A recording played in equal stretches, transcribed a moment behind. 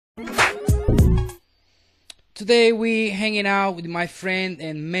Today we hanging out with my friend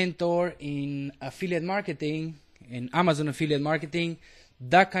and mentor in affiliate marketing and Amazon affiliate marketing,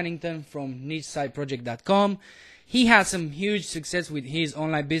 Doug Cunnington from nichesiteproject.com. He has some huge success with his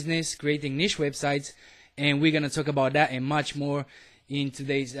online business, creating niche websites, and we're going to talk about that and much more in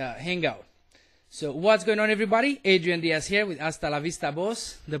today's hangout. So what's going on, everybody? Adrian Diaz here with Hasta La Vista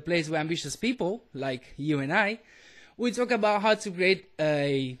Boss, the place where ambitious people like you and I, we talk about how to create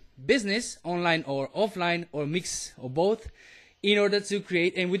a business, online or offline or mix or both, in order to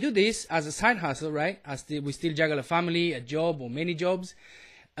create, and we do this as a side hustle, right? We still juggle a family, a job, or many jobs,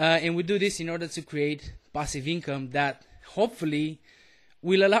 and we do this in order to create passive income that hopefully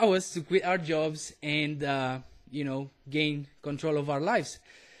will allow us to quit our jobs and gain control of our lives.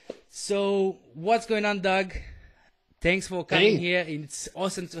 So what's going on, Doug? Thanks for coming here. It's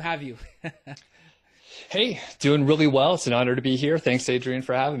awesome to have you. Hey, doing really well. It's an honor to be here. Thanks, Adrian,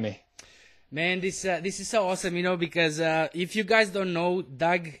 for having me. Man, this is so awesome, because if you guys don't know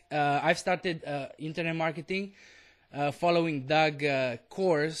Doug, I've started internet marketing following Doug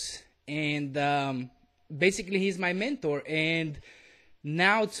course, and basically he's my mentor. And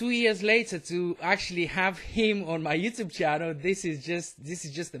now 2 years later, to actually have him on my YouTube channel, this is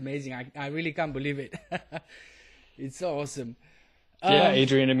just amazing. I really can't believe it. It's so awesome. Yeah,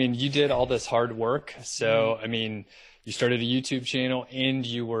 Adrian, you did all this hard work. So, you started a YouTube channel and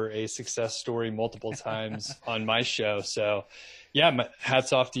you were a success story multiple times on my show. So, yeah,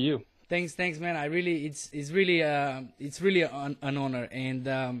 hats off to you. Thanks, man. It's really an honor.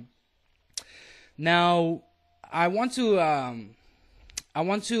 And now I want to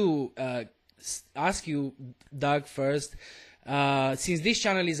ask you, Doug, first, since this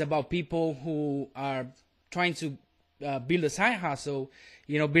channel is about people who are trying to build a side hustle,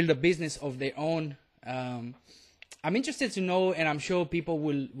 build a business of their own. I'm interested to know, and I'm sure people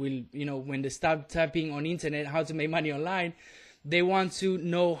will when they start typing on internet how to make money online, they want to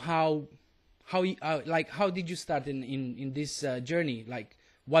know how did you start in this journey? Like,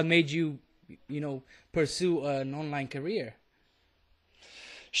 what made you pursue an online career?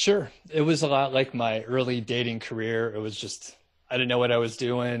 Sure. It was a lot like my early dating career. It was just, I didn't know what I was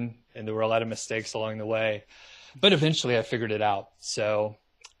doing, and there were a lot of mistakes along the way. But eventually I figured it out. So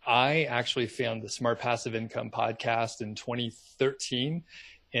I actually found the Smart Passive Income podcast in 2013,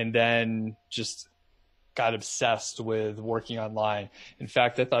 and then just got obsessed with working online. In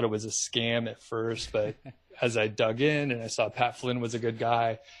fact, I thought it was a scam at first, but as I dug in and I saw Pat Flynn was a good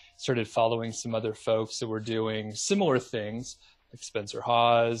guy, started following some other folks that were doing similar things, like Spencer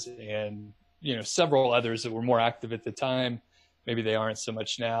Hawes and several others that were more active at the time. Maybe they aren't so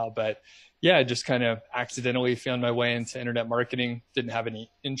much now, but yeah, I just kind of accidentally found my way into internet marketing. Didn't have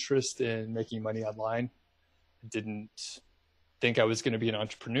any interest in making money online. Didn't think I was going to be an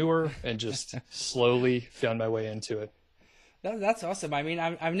entrepreneur, and just slowly found my way into it. That's awesome.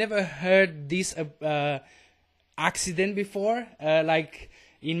 I've never heard this accident before. Like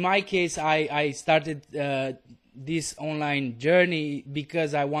in my case, I started this online journey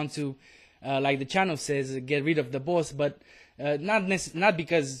because I want to, like the channel says, get rid of the boss, but not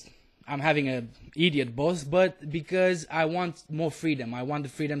because I'm having an idiot boss, but because I want more freedom. I want the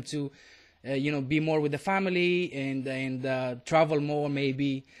freedom to, be more with the family and travel more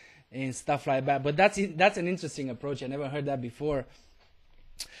maybe and stuff like that. But that's an interesting approach. I never heard that before.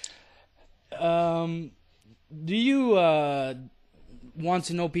 Do you want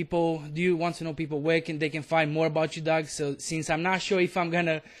to know people? Do you want to know people where they can find more about you, Doug? So since I'm not sure if I'm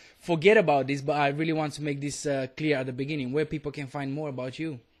gonna forget about this, but I really want to make this clear at the beginning, where people can find more about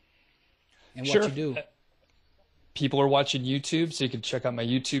you and what you do. People are watching YouTube, so you can check out my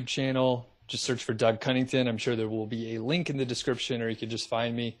YouTube channel. Just search for Doug Cunnington. I'm sure there will be a link in the description, or you can just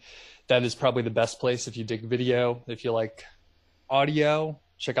find me. That is probably the best place if you dig video. If you like audio,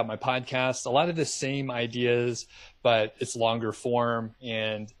 check out my podcast. A lot of the same ideas, but it's longer form,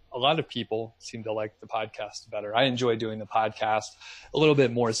 and a lot of people seem to like the podcast better. I enjoy doing the podcast a little bit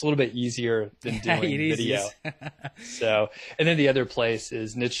more. It's a little bit easier than doing video. So, and then the other place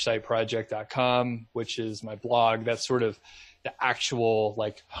is nichesiteproject.com, which is my blog. That's sort of the actual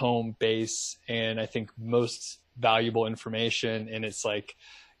home base, and I think most valuable information. And it's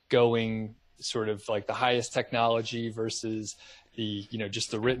going sort of the highest technology versus the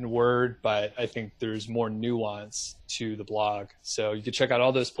just the written word, but I think there's more nuance to the blog. So you can check out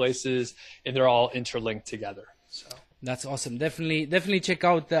all those places, and they're all interlinked together. So that's awesome. Definitely check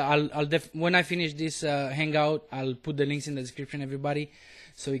out. When I finish this hangout, I'll put the links in the description, everybody,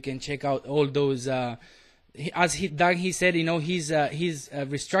 so you can check out all those. As Doug said, he's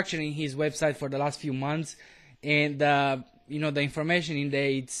restructuring his website for the last few months, and the information in there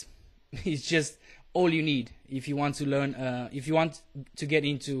it's just all you need if you want to learn, if you want to get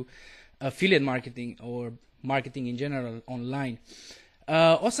into affiliate marketing or marketing in general online.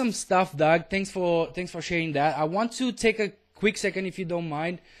 Awesome stuff, Doug. Thanks for sharing that. I want to take a quick second, if you don't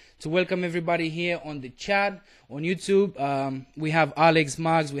mind, to welcome everybody here on the chat on YouTube. We have Alex,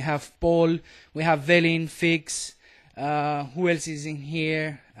 Max, we have Paul, we have Velin, Fix. Who else is in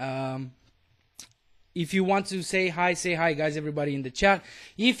here? If you want to say hi, guys, everybody in the chat.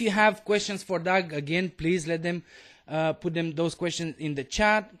 If you have questions for Doug, again, please let them put those questions in the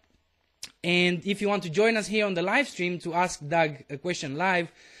chat. And if you want to join us here on the live stream to ask Doug a question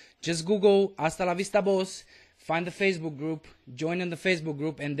live, just Google Hasta La Vista Boss, find the Facebook group, join in the Facebook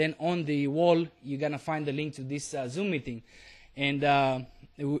group, and then on the wall, you're going to find the link to this Zoom meeting. And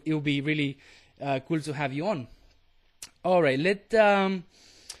it will be really cool to have you on. All right, let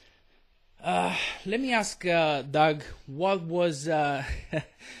me ask Doug, what was there's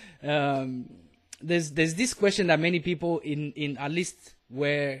this question that many people in at least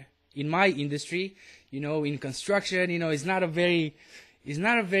where in my industry, in construction, it's not a very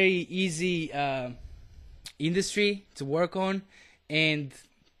easy industry to work on, and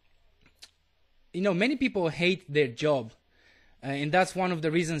many people hate their job, and that's one of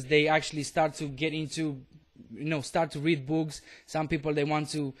the reasons they actually start to get into start to read books. Some people, they want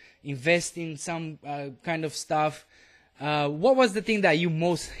to invest in some kind of stuff. What was the thing that you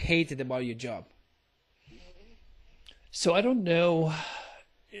most hated about your job? So I don't know.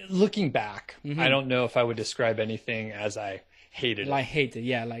 Looking back, I don't know if I would describe anything as I hated it. Like hated,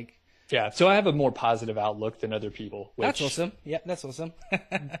 yeah, like. Yeah, so I have a more positive outlook than other people. Which, that's awesome. Yeah, that's awesome.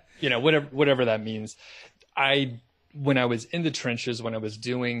 Whatever that means. When I was in the trenches, when I was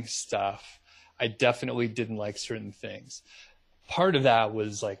doing stuff, I definitely didn't like certain things. Part of that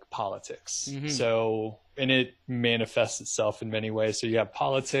was like politics. So, and it manifests itself in many ways. So you have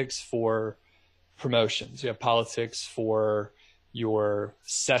politics for promotions. You have politics for your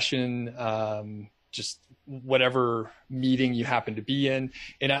session, just whatever meeting you happen to be in.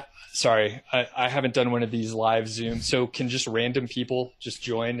 And I haven't done one of these live Zoom. So can just random people just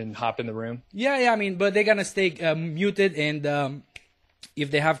join and hop in the room? Yeah. I mean, but they're going to stay muted, and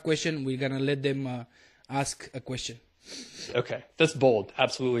if they have question, we're going to let them ask a question. Okay. That's bold.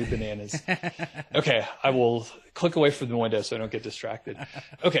 Absolutely bananas. Okay. I will click away from the window so I don't get distracted.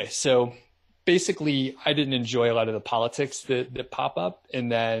 Okay. So basically, I didn't enjoy a lot of the politics that pop up,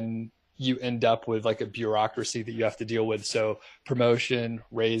 and then you end up with like a bureaucracy that you have to deal with. So promotion,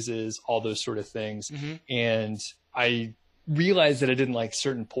 raises, all those sort of things. And I realized that I didn't like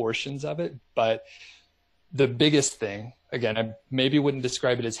certain portions of it, but the biggest thing, again, I maybe wouldn't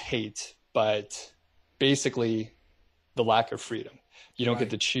describe it as hate, but basically the lack of freedom. You don't get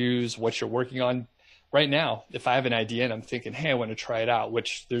to choose what you're working on. Right now, if I have an idea and I'm thinking, hey, I want to try it out,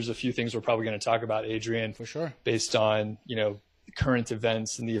 which there's a few things we're probably going to talk about, Adrian, for sure, based on, current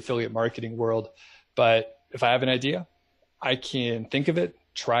events in the affiliate marketing world. But if I have an idea, I can think of it,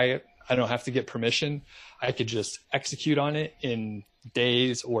 try it. I don't have to get permission. I could just execute on it in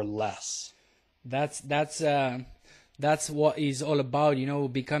days or less. That's what it's all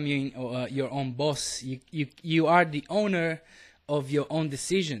about, becoming your own boss. You are the owner of your own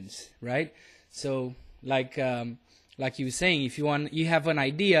decisions, right? So like you were saying, if you have an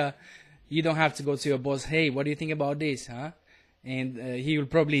idea, you don't have to go to your boss. Hey, what do you think about this, huh? And he will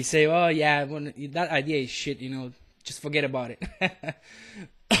probably say, oh yeah, that idea is shit. Just forget about it.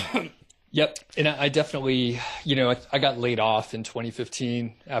 Yep. And I definitely, I got laid off in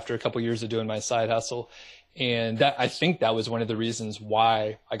 2015 after a couple of years of doing my side hustle. And I think that was one of the reasons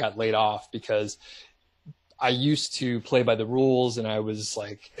why I got laid off, because I used to play by the rules, and I was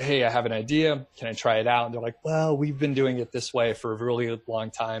like, hey, I have an idea. Can I try it out? And they're like, well, we've been doing it this way for a really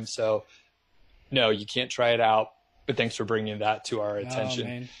long time. So no, you can't try it out. But thanks for bringing that to our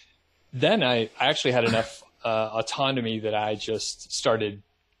attention. Then I actually had enough autonomy that I just started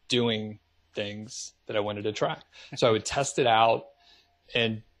doing things that I wanted to try. So I would test it out,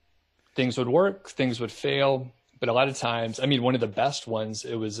 and things would work, things would fail. But a lot of times, one of the best ones,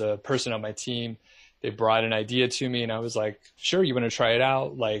 it was a person on my team. They brought an idea to me, and I was like, sure, you want to try it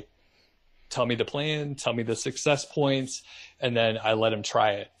out? Like, tell me the plan, tell me the success points. And then I let them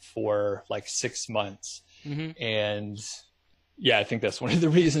try it for like 6 months. And yeah, I think that's one of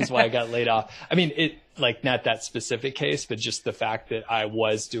the reasons why I got laid off. It like not that specific case, but just the fact that I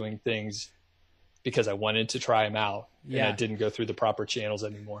was doing things because I wanted to try them out. Yeah. And I didn't go through the proper channels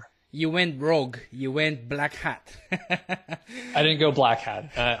anymore. You went rogue. You went black hat. I didn't go black hat.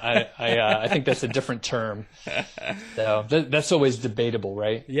 I think that's a different term. So that's always debatable,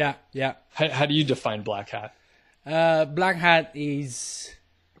 right? Yeah. How do you define black hat? Black hat is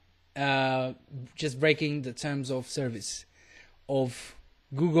uh, just breaking the terms of service of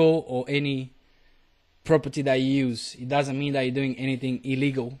Google or any property that you use. It doesn't mean that you're doing anything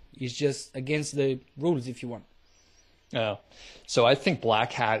illegal. It's just against the rules if you want. Oh, so I think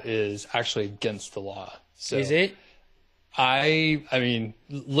Black Hat is actually against the law. So Is it? I mean,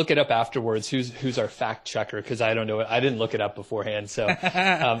 look it up afterwards. Who's our fact checker? Because I don't know. I didn't look it up beforehand. So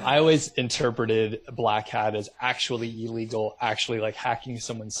I always interpreted Black Hat as actually illegal, actually like hacking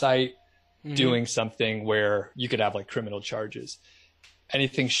someone's site, doing something where you could have like criminal charges.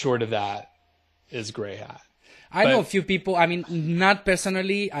 Anything short of that is gray hat. I know a few people, I mean, not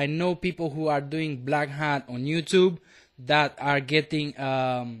personally. I know people who are doing Black Hat on YouTube that are getting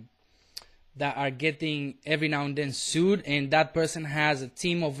every now and then sued, and that person has a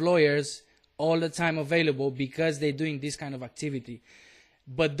team of lawyers all the time available because they're doing this kind of activity.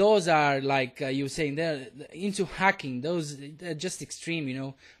 But those are like you were saying, they're into hacking. They're just extreme, you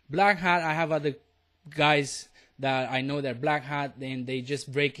know. Black Hat, I have other guys that I know they're Black Hat, and they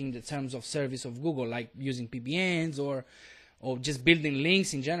just breaking the terms of service of Google, like using PBNs or just building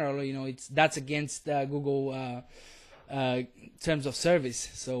links in general. You know, that's against Google terms of service.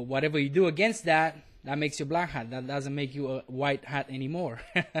 So whatever you do against that, that makes you Black Hat. That doesn't make you a white hat anymore.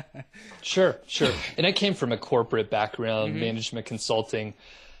 Sure. And I came from a corporate background, management consulting.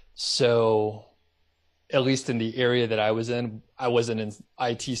 So at least in the area that I was in, I wasn't in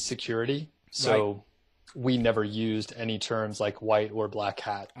IT security. So we never used any terms like white or Black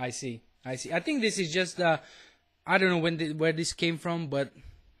Hat. I see. I think this is just, I don't know where this came from, but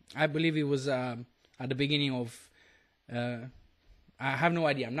I believe it was at the beginning of, I have no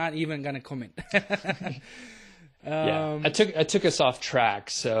idea. I'm not even going to comment. Yeah, I took us off track.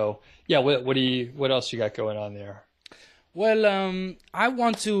 So yeah, what else you got going on there? Well, I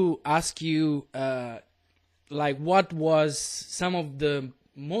want to ask you, like, what was some of the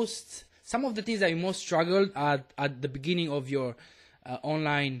things that you most struggled at the beginning of your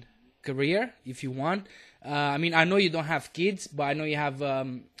online career, if you want. I mean, I know you don't have kids, but I know you have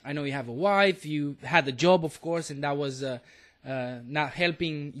a wife. You had a job, of course, and that was not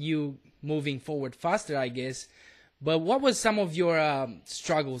helping you moving forward faster, I guess. But what was some of your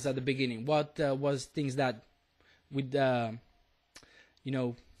struggles at the beginning? What was things that would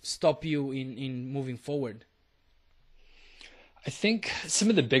stop you in moving forward? I think some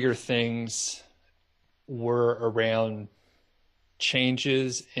of the bigger things were around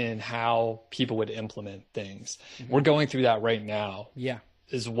changes in how people would implement things. We're going through that right now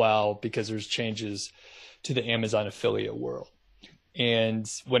as well, because there's changes to the Amazon affiliate world. And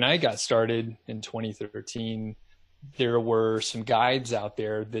when I got started in 2013, there were some guides out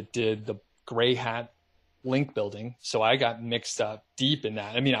there that did the gray hat link building. So I got mixed up deep in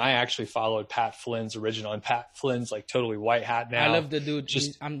that. I mean, I actually followed Pat Flynn's original, and Pat Flynn's like totally white hat now. I love the dude.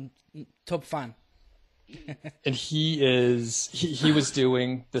 I'm top fan. And he was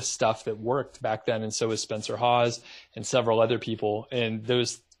doing the stuff that worked back then. And so was Spencer Hawes and several other people. And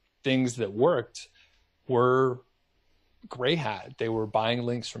those things that worked were gray hat. They were buying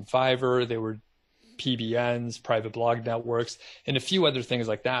links from Fiverr. They were PBNs, private blog networks, and a few other things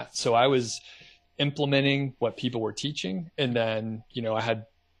like that. So I was implementing what people were teaching. And then, I had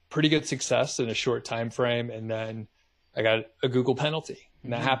pretty good success in a short time frame. And then I got a Google penalty.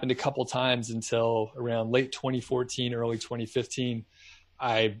 And that happened a couple times until around late 2014, early 2015.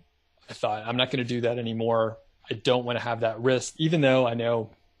 I thought, I'm not going to do that anymore. I don't want to have that risk, even though I know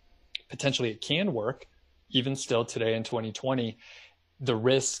potentially it can work. Even still today in 2020, the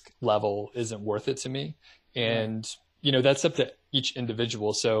risk level isn't worth it to me. And, that's up to each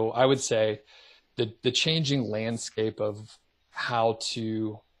individual. So I would say the changing landscape of how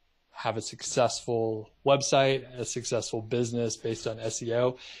to have a successful website, a successful business based on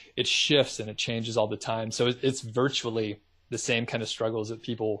SEO, it shifts and it changes all the time. So it's virtually the same kind of struggles that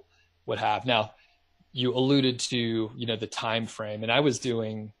people would have. Now, you alluded to, the time frame, and I was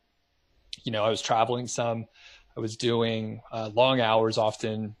doing, I was traveling some, I was doing long hours,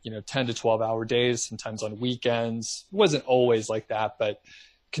 often, 10 to 12 hour days, sometimes on weekends. It wasn't always like that, but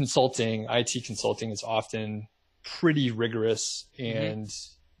IT consulting is often pretty rigorous, and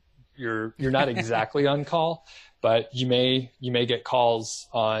you're not exactly on call, but you may get calls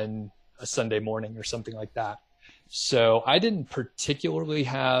on a Sunday morning or something like that. So I didn't particularly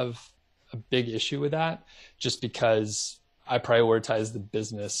have a big issue with that, just because I prioritized the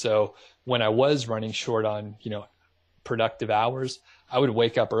business. So when I was running short on, productive hours, I would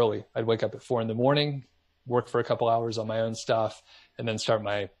wake up early. I'd wake up at 4 a.m, work for a couple hours on my own stuff, and then start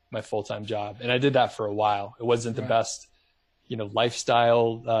my full-time job. And I did that for a while. It wasn't the best,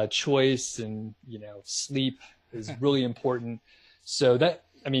 lifestyle choice, and, sleep is really important. So that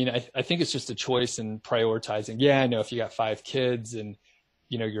I mean, I think it's just a choice in prioritizing. Yeah, I know if you got 5 kids and,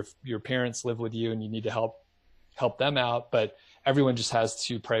 you know, your parents live with you and you need to help them out, but everyone just has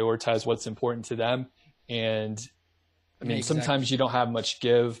to prioritize what's important to them. And I mean, Exactly. sometimes you don't have much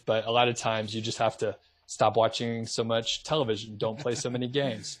give, but a lot of times you just have to stop watching so much television. Don't play so many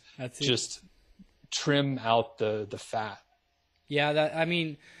games. That's it. Just trim out the fat. Yeah, that I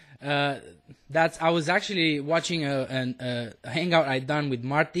mean, that's I was actually watching a hangout I done with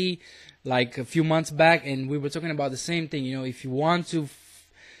Marty like a few months back, and we were talking about the same thing. You know, if you want to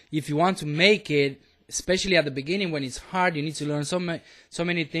make it, especially at the beginning when it's hard, you need to learn so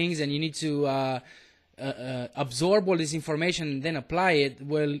many things, and you need to absorb all this information and then apply it.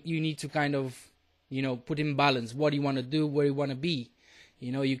 Well, you need to kind of, you know, put in balance what you want to do, where you want to be.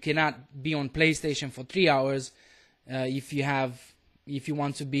 You know, you cannot be on PlayStation for 3 hours if you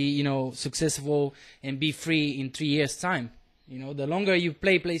want to be, you know, successful and be free in 3 years' time. You know, the longer you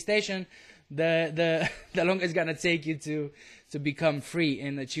play PlayStation, the longer it's gonna take you to become free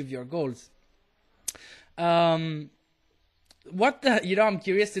and achieve your goals. I'm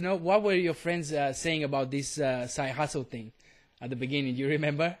curious to know, what were your friends saying about this side hustle thing at the beginning? Do you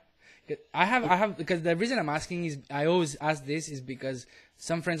remember? I have, because the reason I'm asking is, I always ask this is because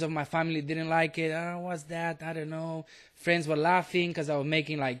some friends of my family didn't like it. Oh, what's that? I don't know. Friends were laughing because I was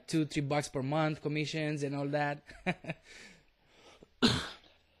making like $2-3 per month commissions and all that.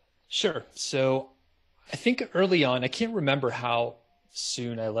 Sure. So I think early on, I can't remember how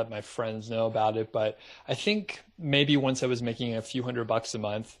soon I let my friends know about it, but I think maybe once I was making a few $100 a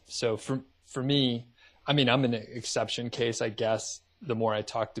month. So for me, I mean, I'm an exception case, I guess, the more I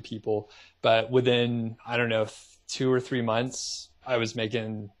talk to people, but within, I don't know, 2 or 3 months, I was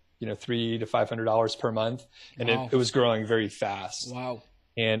making, you know, $300 to $500 per month, and Wow. it was growing very fast. Wow.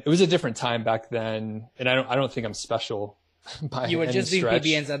 And it was a different time back then. And I don't think I'm special by You were any just doing stretch.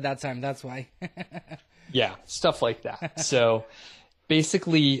 PBNs at that time, that's why. Yeah, stuff like that. So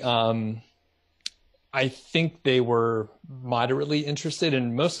basically, I think they were moderately interested,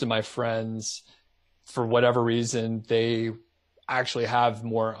 and most of my friends, for whatever reason, they actually have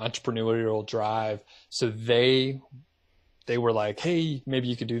more entrepreneurial drive. So they were like, hey, maybe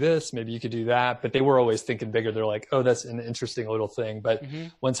you could do this, maybe you could do that. But they were always thinking bigger. They're like, oh, that's an interesting little thing. But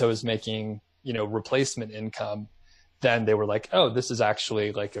once I was making, you know, replacement income, then they were like, oh, this is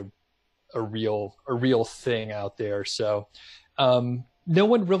actually like a real thing out there. So no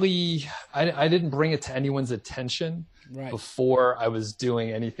one really, I didn't bring it to anyone's attention before I was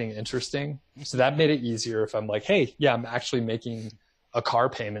doing anything interesting. So that made it easier if I'm like, hey, yeah, I'm actually making a car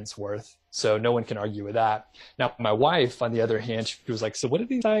payment's worth. So no one can argue with that. Now, my wife, on the other hand, she was like, so what are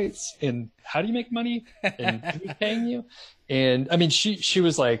these sites and how do you make money and who's paying you? And I mean, she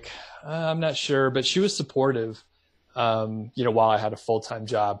was like, I'm not sure, but she was supportive, you know, while I had a full-time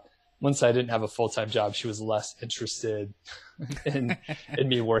job. Once I didn't have a full-time job, she was less interested in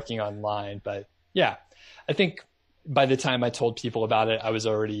me working online. But yeah, I think by the time I told people about it, I was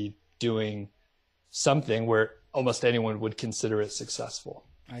already doing something where almost anyone would consider it successful.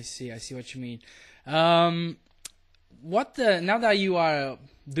 I see what you mean. Now that you are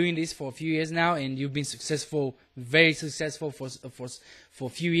doing this for a few years now, and you've been successful, very successful for a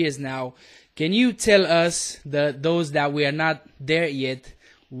few years now, can you tell us, those that we are not there yet,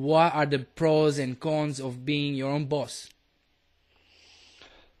 what are the pros and cons of being your own boss?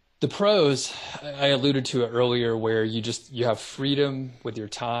 The pros, I alluded to it earlier, where you have freedom with your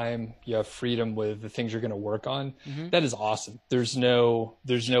time, you have freedom with the things you're going to work on. That is awesome. There's no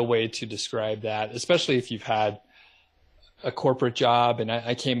way to describe that, especially if you've had a corporate job. And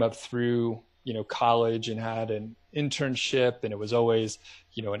I came up through, you know, college and had an internship, and it was always,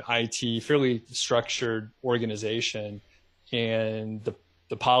 you know, an IT, fairly structured organization. And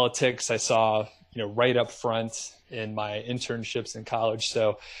the politics I saw, you know, right up front in my internships in college.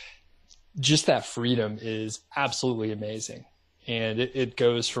 So just that freedom is absolutely amazing. And it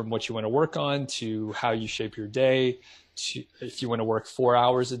goes from what you want to work on to how you shape your day. To if you want to work 4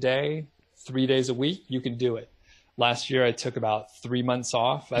 hours a day, 3 days a week, you can do it. Last year, I took about 3 months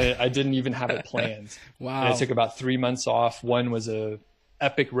off. I didn't even have it planned. Wow. And I took about 3 months off. One was a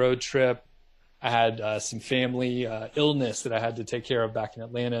epic road trip. I had some family illness that I had to take care of back in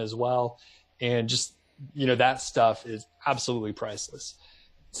Atlanta as well. And just, you know, that stuff is absolutely priceless.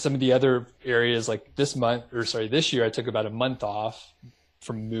 Some of the other areas, like this year, I took about a month off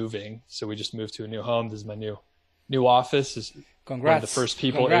from moving. So we just moved to a new home. This is my new office. This is Congrats. one of the first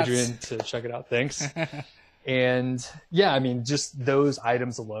people, Congrats. Adrian, to check it out. Thanks. And yeah, I mean, just those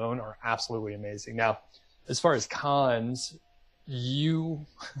items alone are absolutely amazing. Now, as far as cons,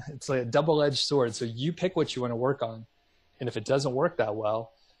 it's like a double-edged sword. So you pick what you want to work on. And if it doesn't work that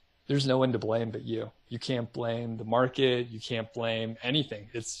well, there's no one to blame but you. You can't blame the market. You can't blame anything.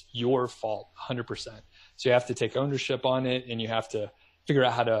 It's your fault 100%. So you have to take ownership on it, and you have to figure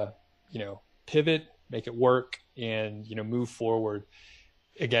out how to, pivot, make it work, and, move forward.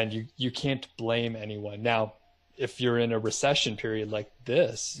 Again, you can't blame anyone. Now, if you're in a recession period like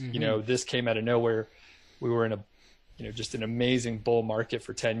this, this came out of nowhere. We were in just an amazing bull market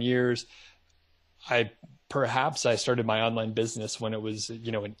for 10 years. Perhaps I started my online business when it was,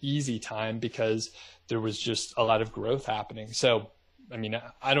 an easy time because there was just a lot of growth happening. So, I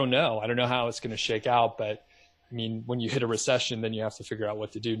don't know. I don't know how it's going to shake out, but when you hit a recession, then you have to figure out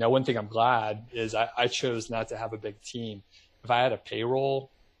what to do. Now, one thing I'm glad is I chose not to have a big team. If I had a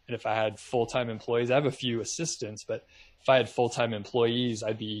payroll and if I had full-time employees, I have a few assistants, but if I had full-time employees,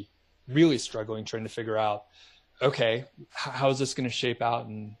 I'd be really struggling trying to figure out, okay, how is this going to shape out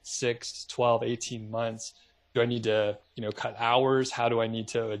in 6, 12, 18 months? Do I need to, cut hours? How do I need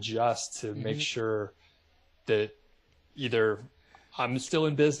to adjust to make sure that either I'm still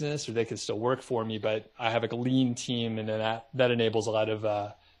in business or they can still work for me, but I have a lean team, and that enables a lot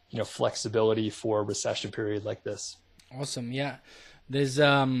of, flexibility for a recession period like this. Awesome. Yeah. There's,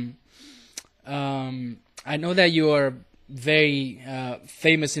 I know that you are very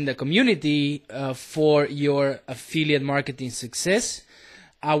famous in the community for your affiliate marketing success.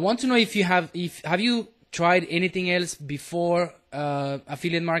 I want to know if have you tried anything else before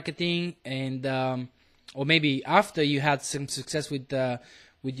affiliate marketing, and or maybe after you had some success with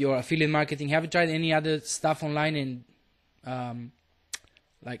your affiliate marketing, have you tried any other stuff online and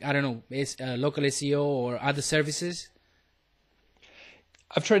like, I don't know, local SEO or other services?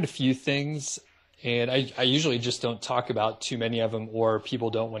 I've tried a few things, and I usually just don't talk about too many of them, or people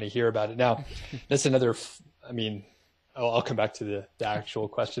don't want to hear about it. Now, that's another, I'll come back to the actual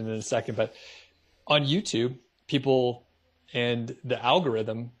question in a second, but on YouTube, people and the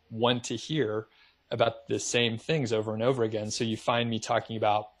algorithm want to hear about the same things over and over again. So you find me talking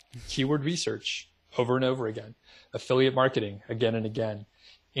about keyword research over and over again, affiliate marketing again and again.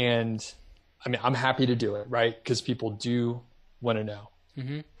 And I'm happy to do it, right? Because people do want to know.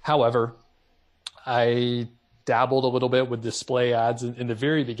 However, I dabbled a little bit with display ads. In the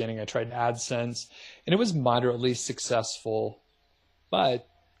very beginning, I tried AdSense, and it was moderately successful. But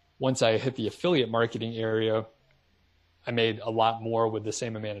once I hit the affiliate marketing area, I made a lot more with the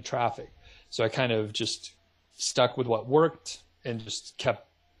same amount of traffic. So I kind of just stuck with what worked and just kept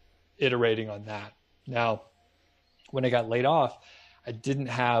iterating on that. Now, when I got laid off, I didn't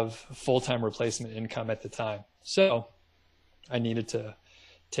have full-time replacement income at the time. So I needed to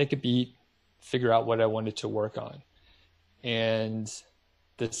take a beat, figure out what I wanted to work on. And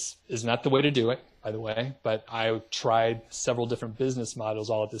this is not the way to do it, by the way, but I tried several different business models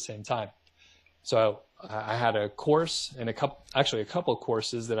all at the same time. So I had a course and a couple of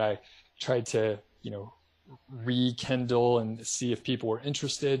courses that I tried to, rekindle and see if people were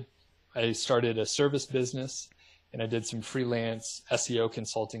interested. I started a service business, and I did some freelance SEO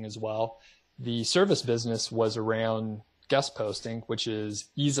consulting as well. The service business was around guest posting, which is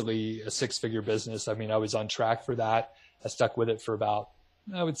easily a 6-figure business. I was on track for that. I stuck with it for about,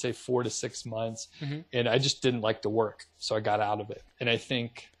 I would say 4 to 6 months. And I just didn't like the work. So I got out of it. And I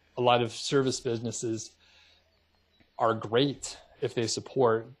think a lot of service businesses are great if they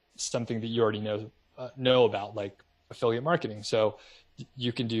support something that you already know about, like affiliate marketing. So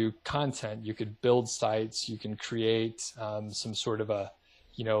you can do content, you could build sites, you can create some sort of a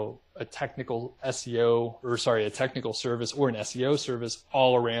technical a technical service or an SEO service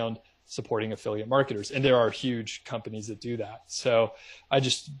all around supporting affiliate marketers. And there are huge companies that do that. So I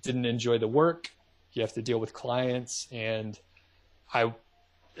just didn't enjoy the work. You have to deal with clients. And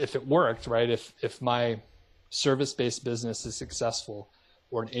if it worked, right, if my service-based business is successful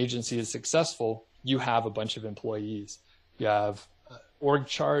or an agency is successful, you have a bunch of employees. You have an org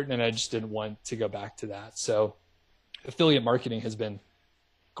chart, and I just didn't want to go back to that. So affiliate marketing has been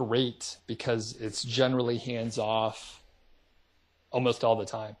great because it's generally hands-off almost all the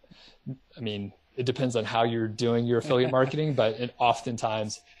time. It depends on how you're doing your affiliate marketing, but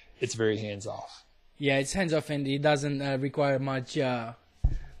oftentimes it's very hands-off. Yeah, it's hands-off, and it doesn't require much,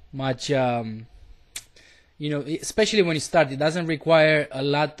 especially when you start. It doesn't require a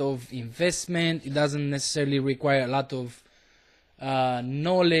lot of investment. It doesn't necessarily require a lot of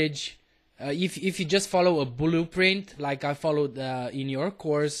knowledge. If you just follow a blueprint, like I followed in your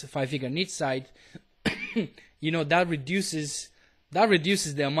course, 5-Figure Niche Site, that reduces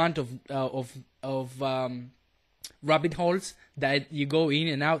the amount of rabbit holes that you go in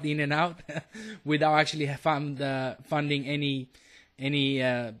and out without actually funding any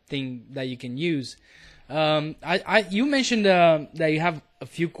thing that you can use. You mentioned that you have a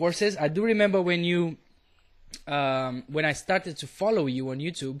few courses. I do remember when I started to follow you on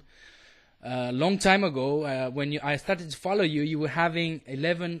YouTube a long time ago. I started to follow you, you were having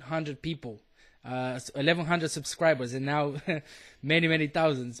 1,100 people, 1,100 subscribers, and now many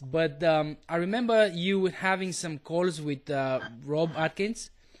thousands. But I remember you having some calls with Rob Atkins,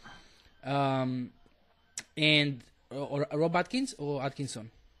 and or Rob Atkins or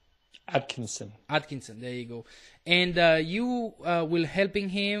Atkinson. Atkinson, there you go. And you will helping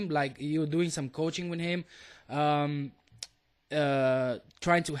him, like you're doing some coaching with him, trying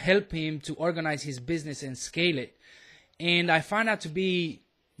to help him to organize his business and scale it. And I found out to be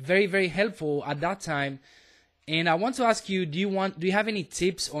very helpful at that time. And I want to ask you, do you have any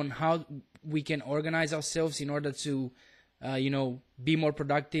tips on how we can organize ourselves in order to be more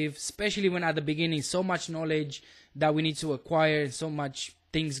productive, especially when at the beginning so much knowledge that we need to acquire, so much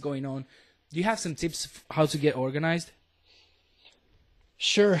things going on? Do you have some tips how to get organized?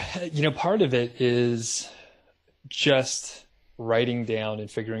 Sure. Part of it is just writing down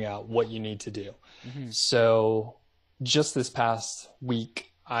and figuring out what you need to do. Mm-hmm. So just this past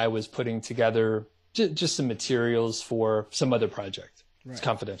week, I was putting together just some materials for some other project. Right. It's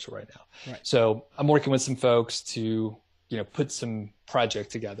confidential right now. Right. So I'm working with some folks to, put some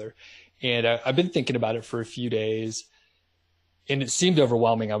project together. And I've been thinking about it for a few days. And it seemed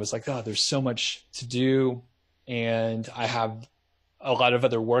overwhelming. I was like, oh, there's so much to do. And I have a lot of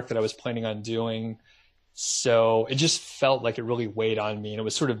other work that I was planning on doing. So it just felt like it really weighed on me and it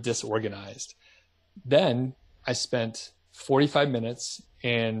was sort of disorganized. Then I spent 45 minutes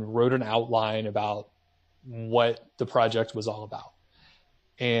and wrote an outline about what the project was all about.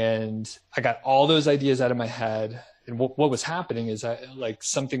 And I got all those ideas out of my head. And what was happening is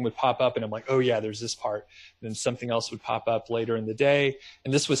something would pop up and I'm like, oh yeah, there's this part. And then something else would pop up later in the day.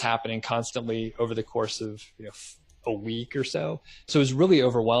 And this was happening constantly over the course of, a week or so. So it was really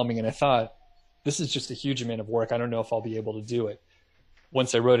overwhelming. And I thought, this is just a huge amount of work. I don't know if I'll be able to do it.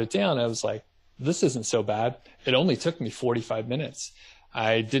 Once I wrote it down, I was like, this isn't so bad. It only took me 45 minutes.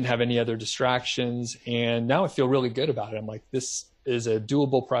 I didn't have any other distractions. And now I feel really good about it. I'm like, this is a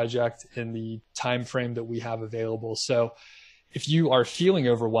doable project in the time frame that we have available. So if you are feeling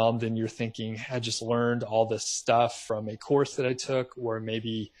overwhelmed and you're thinking, I just learned all this stuff from a course that I took, or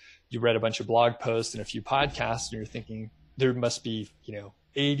maybe you read a bunch of blog posts and a few podcasts and you're thinking there must be,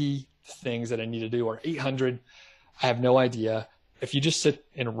 80 things that I need to do or 800, I have no idea. If you just sit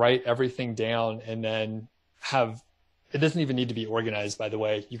and write everything down and then it doesn't even need to be organized, by the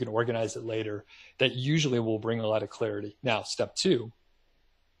way, you can organize it later. That usually will bring a lot of clarity. Now, step 2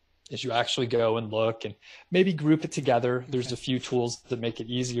 is you actually go and look and maybe group it together. There's a few tools that make it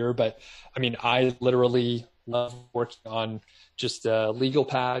easier, but I literally love working on just a legal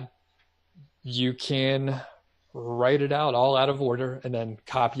pad. You can write it out all out of order and then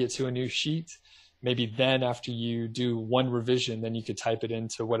copy it to a new sheet. Maybe then after you do one revision, then you could type it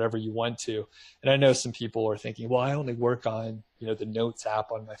into whatever you want to. And I know some people are thinking, well, I only work on, the Notes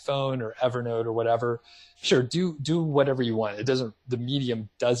app on my phone or Evernote or whatever. Sure, do whatever you want. The medium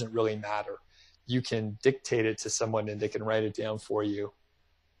doesn't really matter. You can dictate it to someone and they can write it down for you.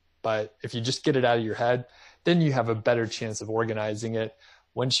 But if you just get it out of your head, then you have a better chance of organizing it.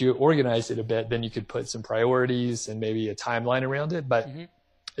 Once you organize it a bit, then you could put some priorities and maybe a timeline around it. But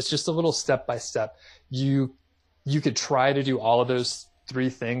it's just a little step by step. You could try to do all of those 3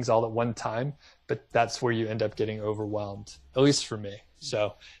 things all at one time, but that's where you end up getting overwhelmed, at least for me.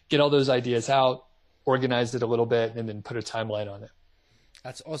 So get all those ideas out, organize it a little bit, and then put a timeline on it.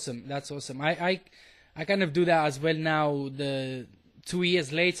 That's awesome. I kind of do that as well now. The 2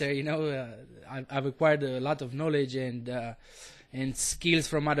 years later, I've acquired a lot of knowledge and skills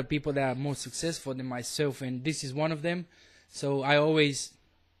from other people that are more successful than myself, and this is one of them. So I always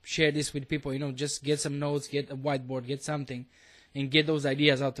share this with people, just get some notes, get a whiteboard, get something, and get those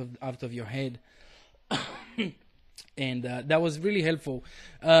ideas out of your head. And that was really helpful.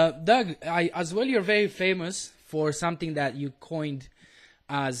 Doug, as well, you're very famous for something that you coined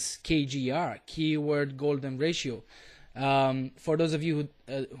as KGR, Keyword Golden Ratio. For those of you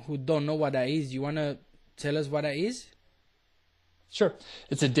who don't know what that is, you want to tell us what that is? Sure.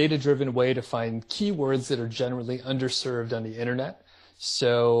 It's a data-driven way to find keywords that are generally underserved on the internet.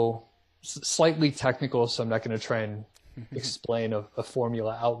 So slightly technical, so I'm not going to try and explain a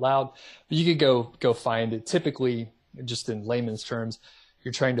formula out loud. But you could go find it. Typically, just in layman's terms,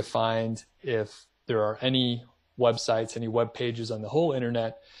 you're trying to find if there are any websites, any web pages on the whole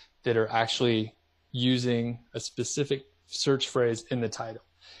internet that are actually using a specific search phrase in the title.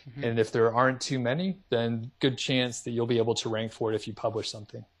 And if there aren't too many, then good chance that you'll be able to rank for it if you publish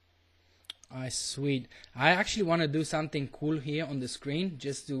something. Sweet. I actually want to do something cool here on the screen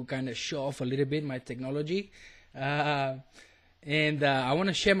just to kind of show off a little bit my technology. And I want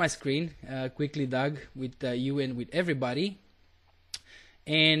to share my screen quickly, Doug, with you and with everybody.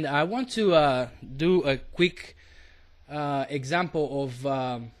 And I want to do a quick example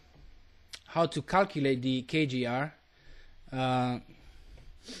of how to calculate the KGR.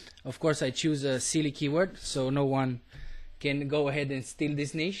 Of course, I choose a silly keyword, so no one can go ahead and steal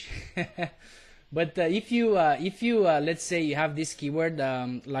this niche. But if you let's say you have this keyword,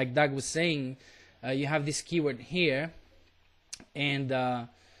 like Doug was saying, you have this keyword here, and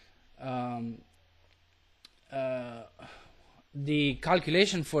the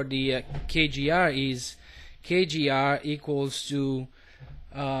calculation for the KGR is KGR equals to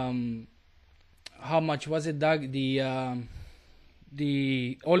how much was it, Doug? The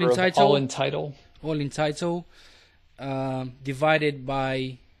all in title divided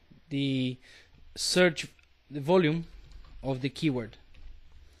by the volume of the keyword,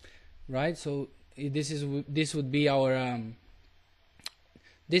 right? So this would be our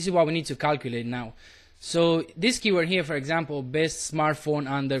this is what we need to calculate now. So this keyword here, for example, best smartphone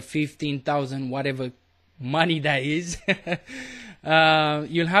under 15,000 whatever money that is.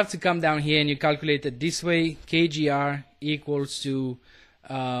 You'll have to come down here and you calculate it this way. KGR equals to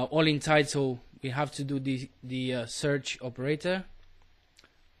all in title. We have to do the search operator.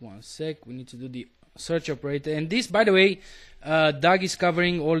 One sec, we need to do the search operator. And this, by the way, Doug is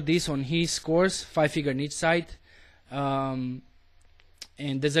covering all this on his course, 5-Figure Niche Site. And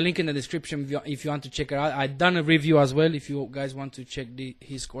there's a link in the description if you want to check it out. I've done a review as well if you guys want to check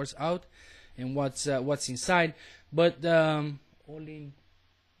his course out and what's inside. But all in,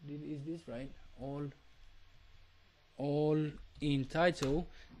 is this right? All in title,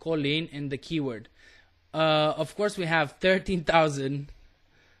 colon, and the keyword. Of course, we have 13,000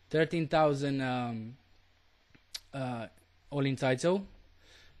 all in title.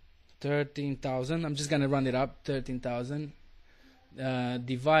 13,000. I'm just gonna run it up. 13,000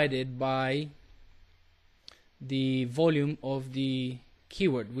 divided by the volume of the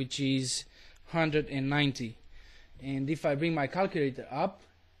keyword, which is 190. And if I bring my calculator up,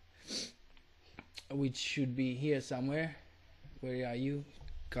 which should be here somewhere, where are you,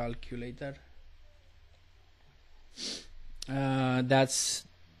 calculator? That's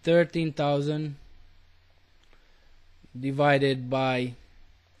 13,000 divided by,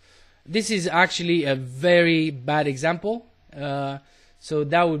 this is actually a very bad example, so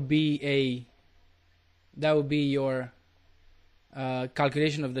that would be your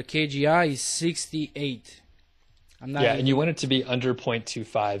calculation of the KGI is 68. Yeah, and you want it to be under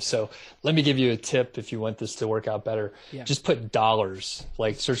 0.25. So let me give you a tip if you want this to work out better. Yeah. Just put dollars,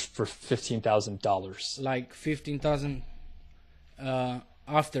 like search for $15,000. Like 15,000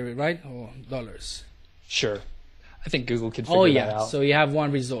 after it, right? Or dollars? Sure. I think Google can figure that out. So you have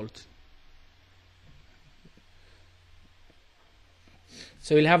one result.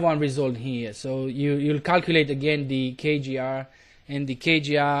 So you'll have one result here. So you'll calculate again the KGR, and the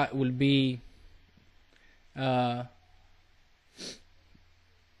KGR will be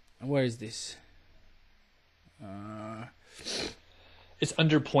where is this? It's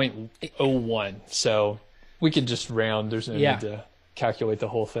under 0.01, so we could just round. There's no need to calculate the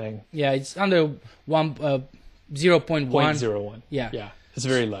whole thing. Yeah, it's under 0.1. 0.01. Yeah, it's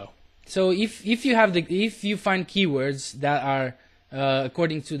very low. So if you find keywords that are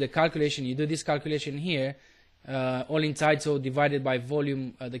according to the calculation, you do this calculation here, all in title divided by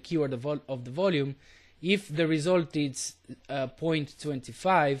volume, the keyword of the volume. If the result is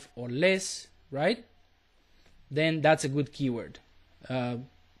 0.25 or less, right, then that's a good keyword,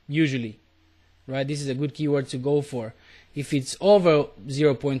 usually, right? This is a good keyword to go for. If it's over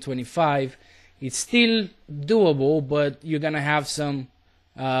 0.25, it's still doable, but you're gonna have some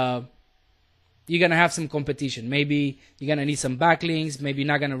competition. Maybe you're gonna need some backlinks. Maybe you're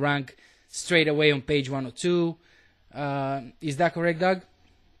not gonna rank straight away on page 1 or 2. Is that correct, Doug?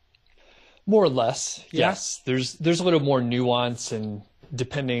 More or less, yes. There's a little more nuance, and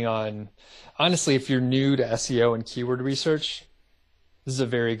depending on, honestly, if you're new to SEO and keyword research, this is a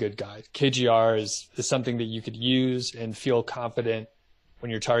very good guide. KGR is something that you could use and feel confident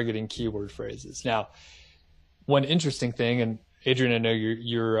when you're targeting keyword phrases. Now, one interesting thing, and Adrian, I know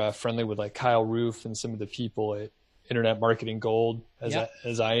you're friendly with like Kyle Roof and some of the people at Internet Marketing Gold,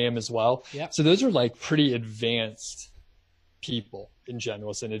 as I am as well. Yep. So those are like pretty advanced people in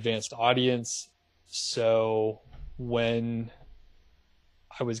general. It's an advanced audience. So when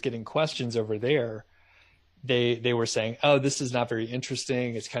I was getting questions over there, they were saying, oh, this is not very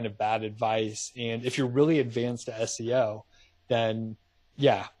interesting. It's kind of bad advice. And if you're really advanced to SEO, then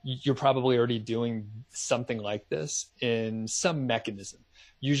yeah, you're probably already doing something like this in some mechanism.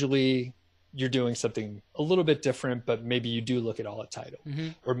 Usually you're doing something a little bit different, but maybe you do look at all at title,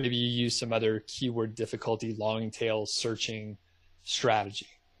 or maybe you use some other keyword difficulty, long tail searching strategy.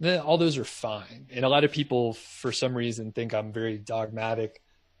 All those are fine. And a lot of people, for some reason, think I'm very dogmatic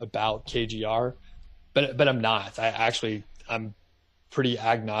about KGR, but I'm not. I'm pretty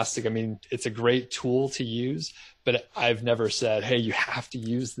agnostic. I mean, it's a great tool to use, but I've never said, hey, you have to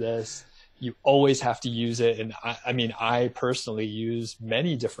use this. You always have to use it. And I mean, I personally use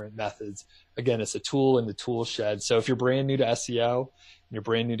many different methods. Again, it's a tool in the tool shed. So if you're brand new to SEO and you're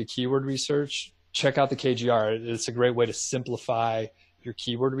brand new to keyword research, check out the KGR. It's a great way to simplify your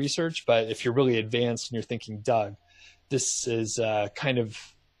keyword research. But if you're really advanced and you're thinking, Doug, this is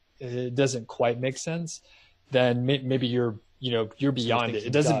it doesn't quite make sense, then maybe you're beyond it.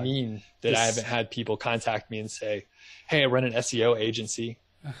 It doesn't mean that I haven't had people contact me and say, hey, I run an SEO agency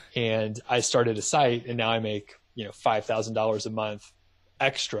and I started a site and now I make, $5,000 a month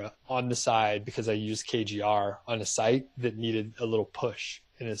extra on the side because I used KGR on a site that needed a little push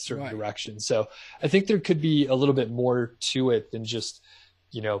in a certain direction. So I think there could be a little bit more to it than just,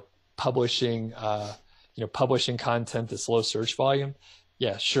 publishing content that's low search volume.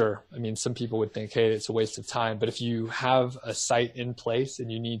 Yeah, sure. I mean, some people would think, hey, it's a waste of time. But if you have a site in place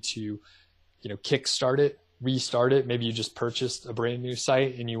and you need to, kickstart it, restart it, maybe you just purchased a brand new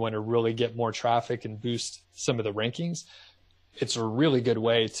site and you want to really get more traffic and boost some of the rankings, it's a really good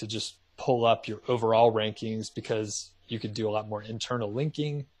way to just pull up your overall rankings because you could do a lot more internal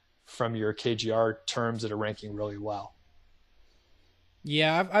linking from your KGR terms that are ranking really well.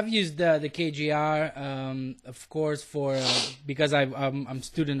 Yeah, I've used the KGR, of course, because I'm a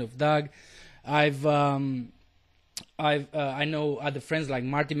student of Doug. I know other friends like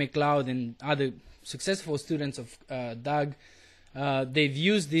Marty McLeod and other successful students of Doug. They've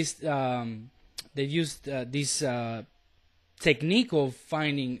used this technique of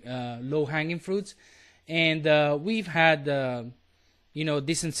finding low-hanging fruits, and we've had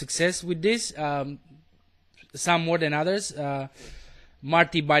decent success with this. Some more than others.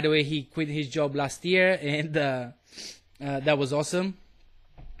 Marty, by the way, he quit his job last year, and that was awesome.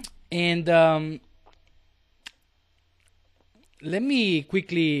 And let me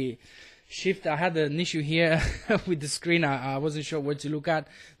quickly shift. I had an issue here with the screen. I wasn't sure what to look at.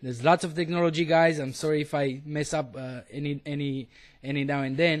 There's lots of technology, guys. I'm sorry if I mess up any now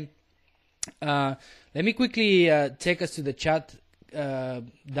and then. Let me quickly take us to the chat,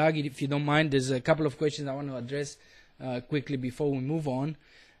 Doug, if you don't mind. There's a couple of questions I want to address quickly before we move on.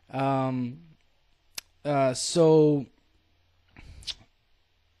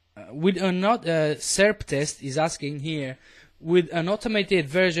 With SERP test is asking here, would an automated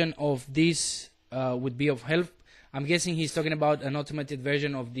version of this would be of help? I'm guessing he's talking about an automated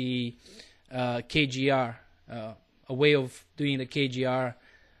version of the KGR, a way of doing the KGR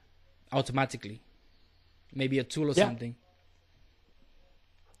automatically, maybe a tool or something.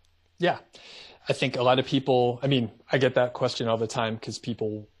 Yeah. I think a lot of people, I get that question all the time because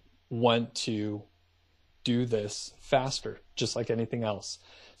people want to do this faster, just like anything else.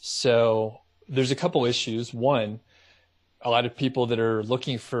 So there's a couple issues. One, a lot of people that are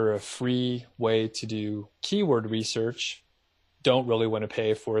looking for a free way to do keyword research don't really want to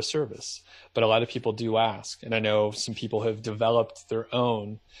pay for a service, but a lot of people do ask. And I know some people have developed their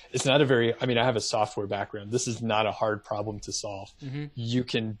own. It's not I have a software background. This is not a hard problem to solve. Mm-hmm. You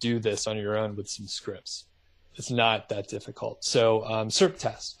can do this on your own with some scripts. It's not that difficult. So SERP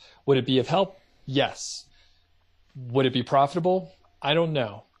test, would it be of help? Yes. Would it be profitable? I don't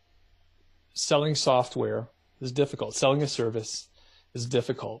know. Selling software is difficult. Selling a service is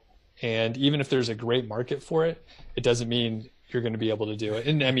difficult. And even if there's a great market for it, it doesn't mean you're going to be able to do it.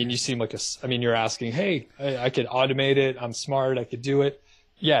 And you seem like you're asking, hey, I could automate it. I'm smart. I could do it.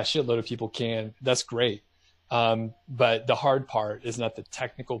 Yeah, a shitload of people can. That's great. But the hard part is not the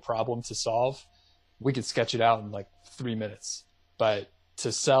technical problem to solve. We could sketch it out in like 3 minutes, but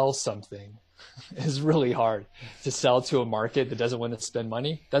to sell something is really hard. To sell to a market that doesn't want to spend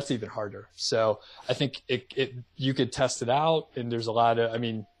money, that's even harder. So I think you could test it out, and there's a lot of,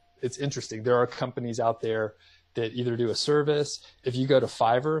 it's interesting. There are companies out there that either do a service. If you go to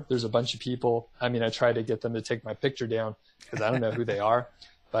Fiverr, there's a bunch of people. I try to get them to take my picture down because I don't know who they are,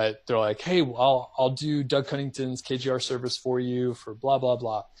 but they're like, hey, I'll do Doug Cunnington's KGR service for you for blah, blah,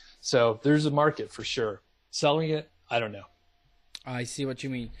 blah. So there's a market for sure. Selling it, I don't know. I see what you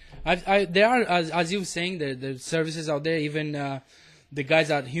mean. There are, as you were saying, the services out there, even the guys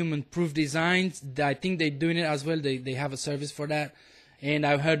at Human Proof Designs, I think they're doing it as well. They have a service for that. And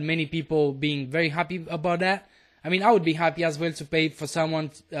I've heard many people being very happy about that. I mean, I would be happy as well to pay for someone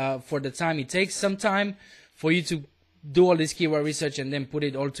for the time it takes. Some time for you to do all this keyword research and then put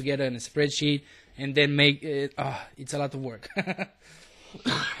it all together in a spreadsheet and then make it. It's a lot of work.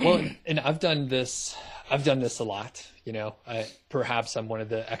 Well, and I've done this a lot. Perhaps I'm one of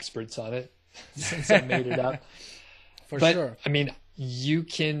the experts on it since I made it up. But, sure. I mean,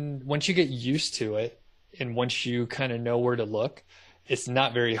 once you get used to it and once you kind of know where to look, it's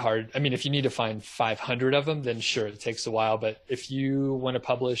not very hard. I mean, if you need to find 500 of them, then sure, it takes a while. But if you want to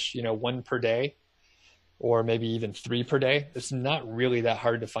publish, one per day or maybe even 3 per day, it's not really that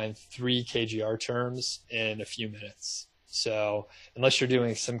hard to find 3 KGR terms in a few minutes. So unless you're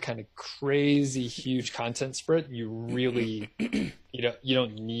doing some kind of crazy huge content sprint, you really, you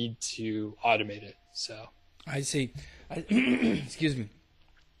don't need to automate it. So I see. Excuse me.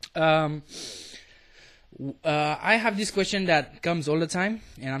 I have this question that comes all the time,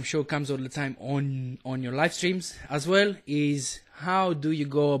 and I'm sure comes all the time on your live streams as well, is how do you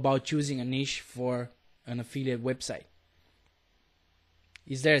go about choosing a niche for an affiliate website?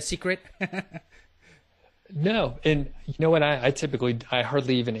 Is there a secret? No. And you know what? I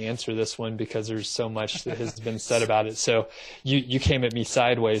hardly even answer this one because there's so much that has been said about it. So you came at me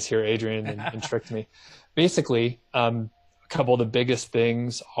sideways here, Adrian, and tricked me. Basically, a couple of the biggest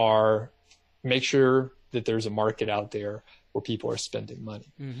things are make sure that there's a market out there where people are spending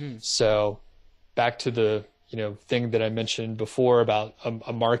money. Mm-hmm. So back to the thing that I mentioned before about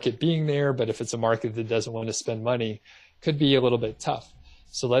a market being there, but if it's a market that doesn't want to spend money, it could be a little bit tough.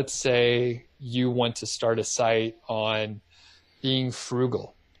 So let's say you want to start a site on being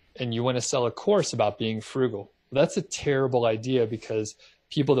frugal and you want to sell a course about being frugal. That's a terrible idea because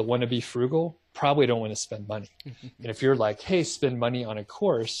people that want to be frugal probably don't want to spend money. And if you're like, hey, spend money on a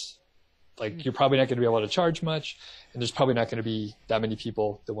course, like you're probably not going to be able to charge much, and there's probably not going to be that many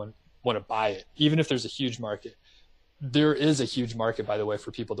people that want to buy it, even if there's a huge market. There is a huge market, by the way,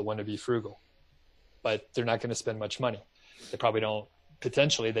 for people that want to be frugal, but they're not going to spend much money. They probably don't.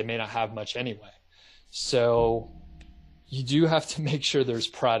 Potentially, they may not have much anyway. So you do have to make sure there's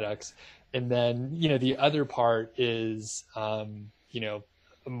products. And then, the other part is, a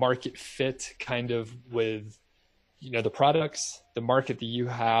market fit kind of with, the products, the market that you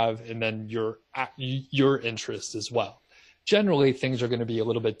have, and then your interest as well. Generally, things are going to be a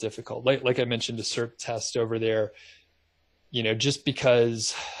little bit difficult. Like I mentioned, a SERP test over there, just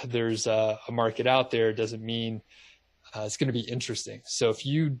because there's a market out there doesn't mean it's going to be interesting. So if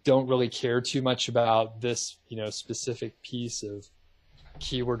you don't really care too much about this, specific piece of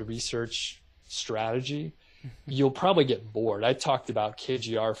keyword research strategy, you'll probably get bored. I talked about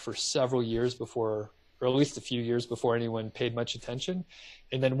KGR for several years before, or at least a few years before anyone paid much attention.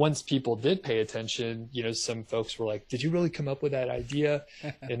 And then once people did pay attention, some folks were like, did you really come up with that idea?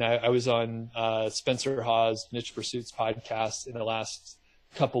 And I was on Spencer Hawes' Niche Pursuits podcast in the last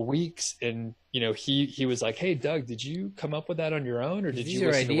couple weeks, and he was like, hey Doug, did you come up with that on your own, or did you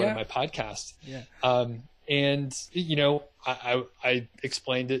listen to one of my podcasts? And I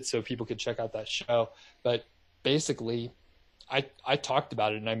explained it so people could check out that show, but basically I talked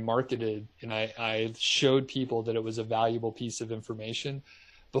about it and I marketed and I showed people that it was a valuable piece of information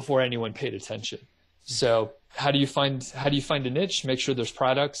before anyone paid attention. So how do you find a niche? Make sure there's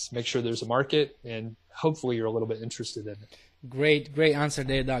products, make sure there's a market, and hopefully you're a little bit interested in it. Great answer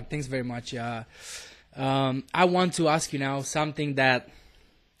there, Doug. Thanks very much. I want to ask you now something that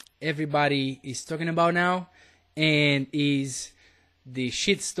everybody is talking about now, and is the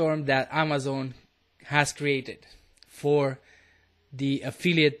shitstorm that Amazon has created for the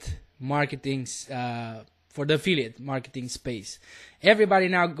affiliate marketing space. Everybody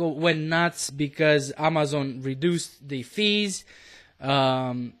now went nuts because Amazon reduced the fees.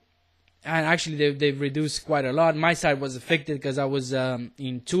 And actually, they've reduced quite a lot. My side was affected because I was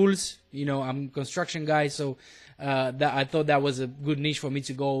in tools. I'm a construction guy, so that I thought that was a good niche for me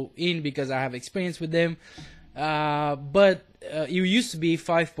to go in because I have experience with them. But it used to be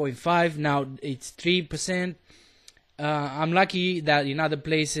 5.5. Now it's 3%. I'm lucky that in other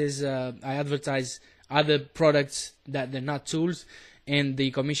places I advertise other products that they're not tools, and the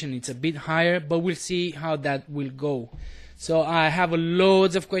commission is a bit higher. But we'll see how that will go. So I have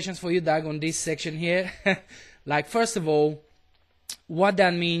loads of questions for you, Doug, on this section here. Like, first of all, what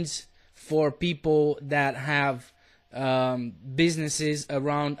that means for people that have businesses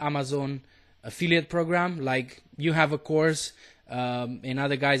around Amazon affiliate program. Like, you have a course, and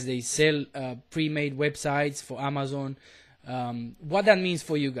other guys, they sell pre-made websites for Amazon. What that means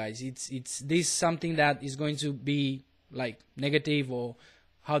for you guys? It's this something that is going to be like negative, or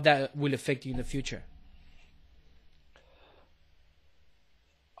how that will affect you in the future?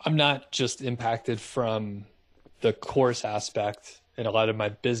 I'm not just impacted from the course aspect, and a lot of my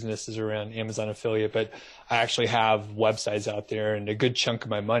business is around Amazon affiliate, but I actually have websites out there, and a good chunk of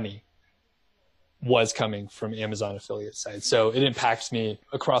my money was coming from Amazon affiliate sites. So it impacts me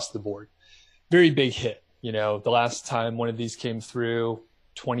across the board. Very big hit. You know, the last time one of these came through,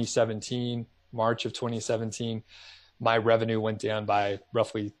 2017, March of 2017, my revenue went down by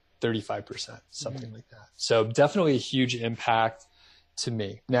roughly 35%, something like that. So definitely a huge impact to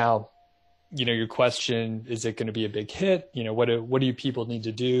me. Now, you know, your question, is it going to be a big hit? You know, what do people need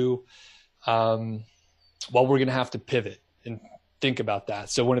to do? Well, we're going to have to pivot and think about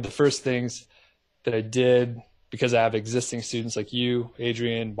that. So one of the first things that I did, because I have existing students like you,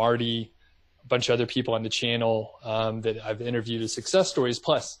 Adrian, Marty, a bunch of other people on the channel that I've interviewed as success stories,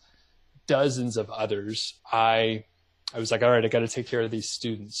 plus dozens of others, I was like, all right, I got to take care of these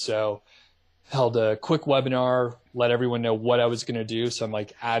students. So held a quick webinar, let everyone know what I was going to do. So I'm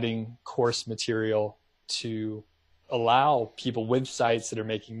like adding course material to allow people with sites that are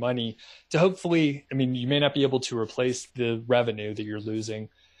making money to hopefully, I mean, you may not be able to replace the revenue that you're losing,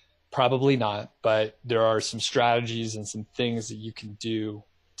 probably not, but there are some strategies and some things that you can do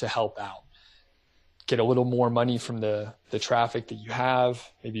to help out. Get a little more money from the traffic that you have,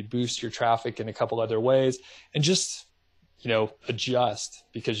 maybe boost your traffic in a couple other ways, and just, you know, adjust,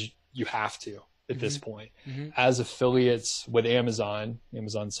 because you have to at this point. As affiliates with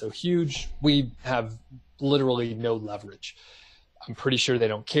Amazon's so huge, we have literally no leverage. I'm pretty sure they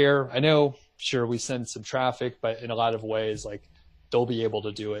don't care. I know, sure, we send some traffic, but in a lot of ways, like, they'll be able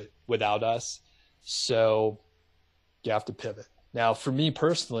to do it without us. So you have to pivot. Now, for me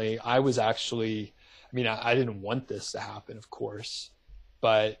personally, I was actually, I mean, I didn't want this to happen, of course,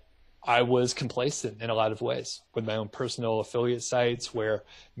 but I was complacent in a lot of ways with my own personal affiliate sites, where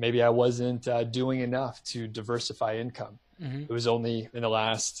maybe I wasn't doing enough to diversify income. It was only in the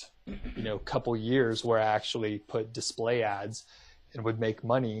last, you know, couple years where I actually put display ads and would make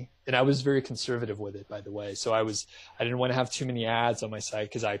money. And I was very conservative with it, by the way. So I didn't want to have too many ads on my site,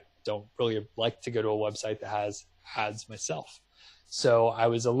 because I don't really like to go to a website that has ads myself. So I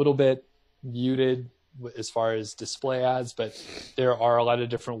was a little bit muted as far as display ads, but there are a lot of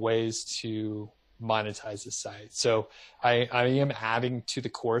different ways to monetize the site. So I am adding to the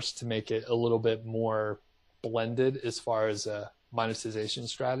course to make it a little bit more blended as far as a monetization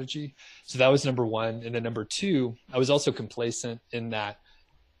strategy. So that was number one. And then number two, I was also complacent in that,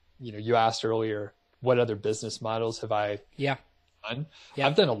 you know, you asked earlier, what other business models have I done?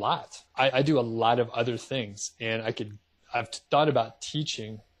 I've done a lot. I do a lot of other things, and I've thought about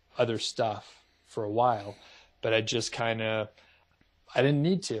teaching other stuff for a while, but I just I didn't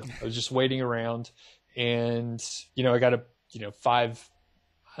need to. I was just waiting around, and, you know, I got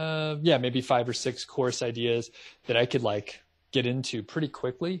maybe 5 or 6 course ideas that I could like get into pretty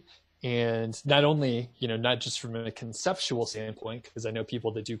quickly. And not only, you know, not just from a conceptual standpoint, because I know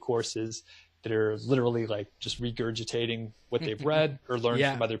people that do courses that are literally like just regurgitating what they've read or learned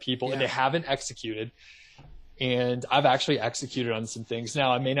from other people, and they haven't executed. And I've actually executed on some things.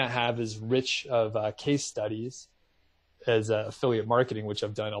 Now, I may not have as rich of case studies as affiliate marketing, which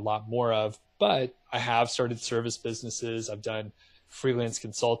I've done a lot more of, but I have started service businesses. I've done freelance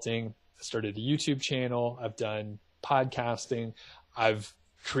consulting. I started a YouTube channel. I've done podcasting. I've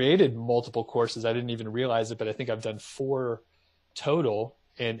created multiple courses. I didn't even realize it, but I think I've done 4 total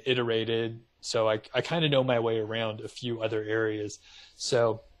and iterated. So I kind of know my way around a few other areas.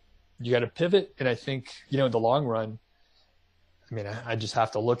 So you got to pivot. And I think, you know, in the long run, I mean, I just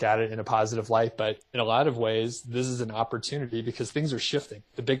have to look at it in a positive light, but in a lot of ways, this is an opportunity because things are shifting.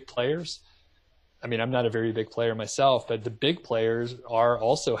 The big players, I mean, I'm not a very big player myself, but the big players are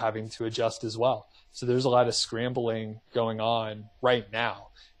also having to adjust as well. So there's a lot of scrambling going on right now.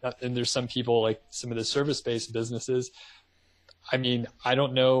 And there's some people, like some of the service-based businesses. I mean, I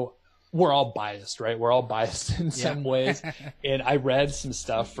don't know. We're all biased, right? We're all biased in some ways. And I read some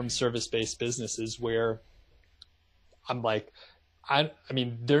stuff from service-based businesses where I'm like, I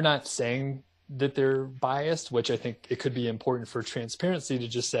mean, they're not saying that they're biased, which I think it could be important for transparency to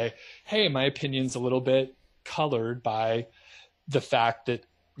just say, hey, my opinion's a little bit colored by the fact that,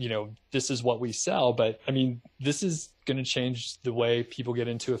 you know, this is what we sell. But I mean, this is going to change the way people get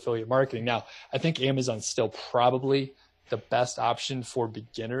into affiliate marketing. Now, I think Amazon's still probably the best option for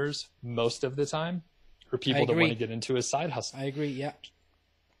beginners most of the time, or people that want to get into a side hustle. I agree. Yeah,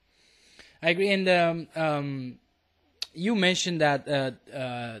 I agree. And you mentioned that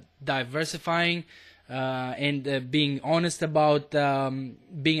diversifying and being honest about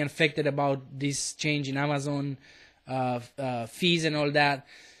being affected about this change in Amazon fees and all that.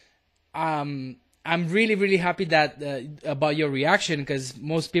 I'm really, really happy that about your reaction, because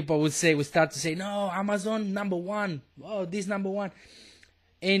most people would start to say, no, Amazon number one. Oh, this number one.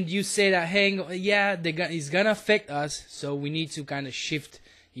 And you say that, hey, yeah, it's gonna affect us, so we need to kind of shift,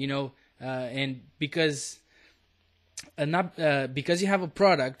 and because not because you have a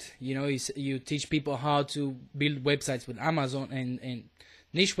product, you teach people how to build websites with Amazon and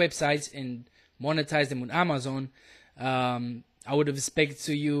niche websites and monetize them with Amazon. I would have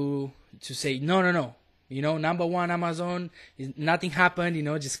expected you to say, no, number one Amazon, nothing happened,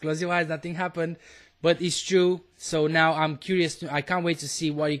 just close your eyes, nothing happened. But it's true. So now I'm curious. I can't wait to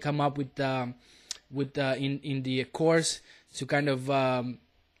see what you come up with in the course to kind of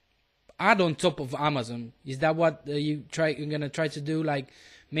add on top of Amazon. Is that what you're gonna try to do? Like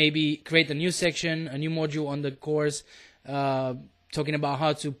maybe create a new section, a new module on the course, talking about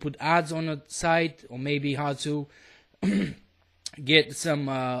how to put ads on a site, or maybe how to get some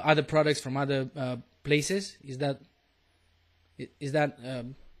other products from other places. Is that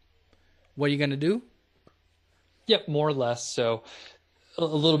what you're gonna do? Yep, more or less. So a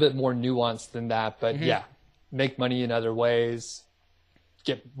little bit more nuanced than that, but yeah, make money in other ways,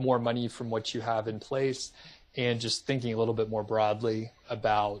 get more money from what you have in place, and just thinking a little bit more broadly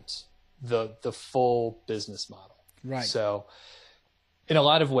about the full business model. Right. So in a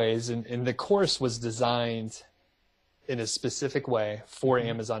lot of ways, and the course was designed in a specific way for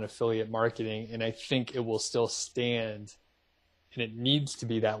Amazon affiliate marketing, and I think it will still stand, and it needs to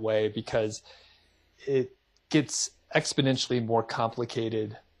be that way because it gets exponentially more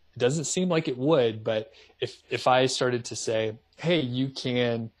complicated. It doesn't seem like it would, but if I started to say, hey, you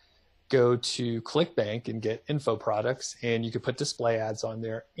can go to ClickBank and get info products, and you could put display ads on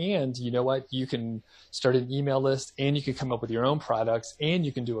there, and you know what, you can start an email list, and you can come up with your own products, and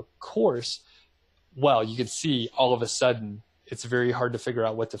you can do a course. Well, you can see all of a sudden it's very hard to figure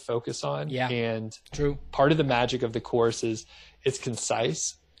out what to focus on. Yeah, and true. Part of the magic of the course is it's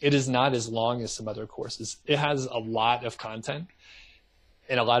concise. It is not as long as some other courses. It has a lot of content,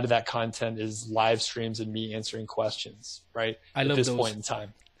 and a lot of that content is live streams and me answering questions, right? I love at this those. point in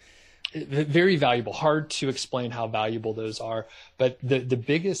time. Very valuable. Hard to explain how valuable those are. But the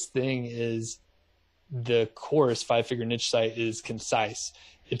biggest thing is the course, 5-Figure Niche Site, is concise.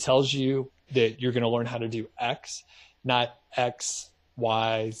 It tells you that you're going to learn how to do X, not X,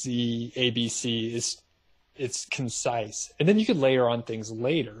 Y, Z, A, B, C. It's concise. And then you could layer on things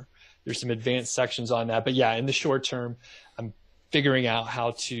later. There's some advanced sections on that. But yeah, in the short term, I'm figuring out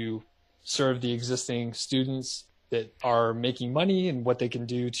how to serve the existing students that are making money and what they can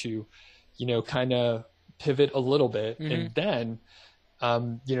do to, kind of pivot a little bit. And then,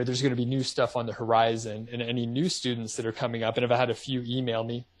 there's going to be new stuff on the horizon, and any new students that are coming up. And I've had a few email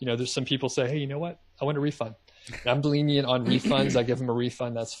me, there's some people say, hey, you know what? I want a refund. And I'm lenient on refunds. I give them a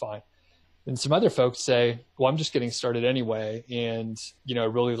refund. That's fine. And some other folks say, well, I'm just getting started anyway. And, I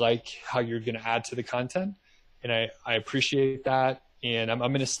really like how you're going to add to the content. And I appreciate that. And I'm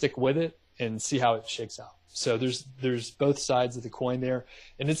going to stick with it and see how it shakes out. So there's both sides of the coin there.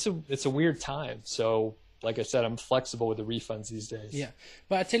 And it's a weird time. So like I said, I'm flexible with the refunds these days. Yeah.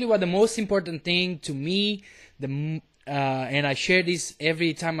 But I tell you what, the most important thing to me, and I share this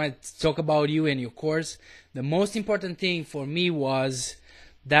every time I talk about you and your course, the most important thing for me was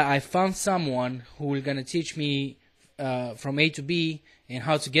that I found someone who was going to teach me from A to B and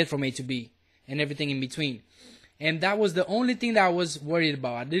how to get from A to B and everything in between. And that was the only thing that I was worried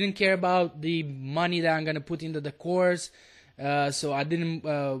about. I didn't care about the money that I'm going to put into the course. So I didn't,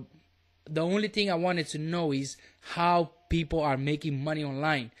 the only thing I wanted to know is how people are making money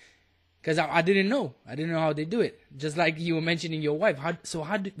online. Because I didn't know. I didn't know how they do it. Just like you were mentioning your wife.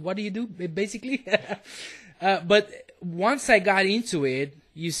 What do you do, basically? But once I got into it,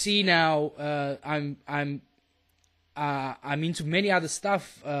 you see now, I'm into many other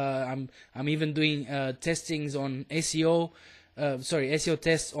stuff. I'm even doing testings on SEO, SEO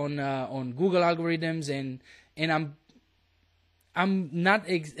tests on Google algorithms, and I'm not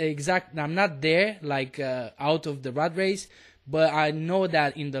I'm not there like out of the rat race, but I know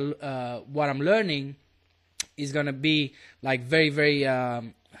that in the what I'm learning is gonna be like very, very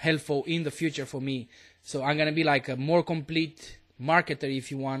helpful in the future for me. So I'm gonna be like a more complete marketer,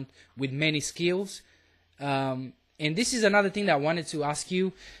 if you want, with many skills. And this is another thing that I wanted to ask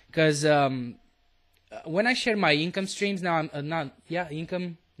you, because when I share my income streams now,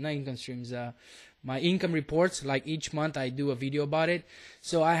 my income reports, like each month I do a video about it.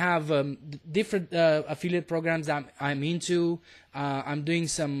 So I have different affiliate programs that I'm into. I'm doing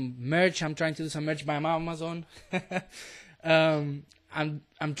some merch. I'm trying to do some merch by Amazon. I'm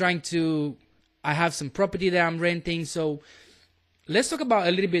trying to. I have some property that I'm renting. So let's talk about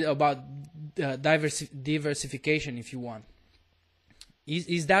a little bit about diversification, if you want.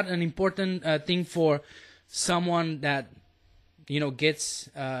 Is that an important thing for someone that gets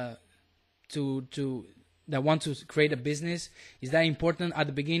to that want to create a business? Is that important at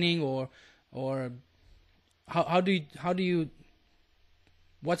the beginning, or how do you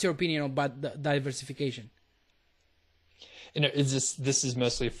what's your opinion about the diversification? This is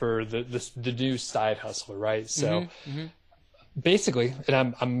mostly for the new side hustler, right? So basically,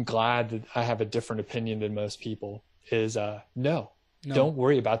 and I'm glad that I have a different opinion than most people, is no, don't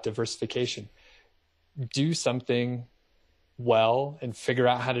worry about diversification. Do something well and figure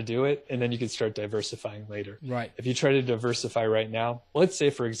out how to do it, and then you can start diversifying later. Right. If you try to diversify right now, let's say,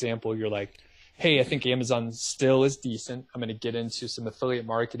 for example, you're like, hey, I think Amazon still is decent. I'm going to get into some affiliate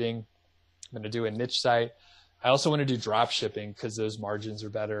marketing. I'm going to do a niche site. I also want to do drop shipping because those margins are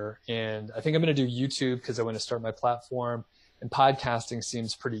better. And I think I'm going to do YouTube because I want to start my platform. And podcasting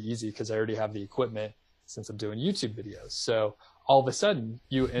seems pretty easy because I already have the equipment since I'm doing YouTube videos. So all of a sudden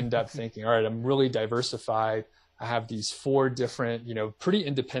you end up thinking, all right, I'm really diversified. I have these 4 different, pretty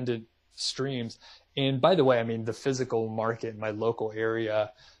independent streams. And by the way, I mean, the physical market in my local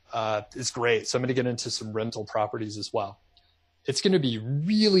area is great. So I'm going to get into some rental properties as well. It's going to be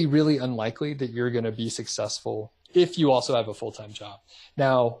really, really unlikely that you're going to be successful if you also have a full-time job.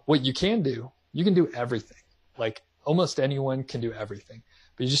 Now, what you can do everything. Like almost anyone can do everything,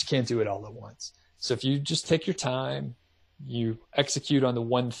 but you just can't do it all at once. So if you just take your time, you execute on the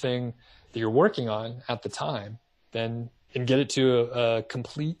one thing that you're working on at the time, then and get it to a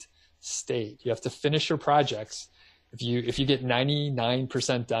complete state. You have to finish your projects. If you get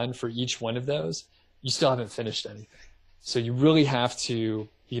 99% done for each one of those, you still haven't finished anything. So you really have to,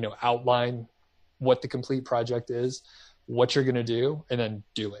 outline what the complete project is, what you're going to do, and then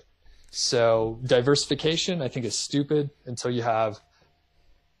do it. So diversification, I think, is stupid until you have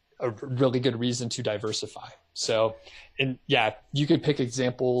a really good reason to diversify. So, and yeah, you could pick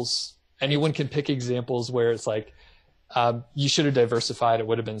examples. Anyone can pick examples where it's like, you should have diversified. It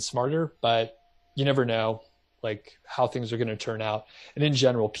would have been smarter, but you never know like how things are going to turn out. And in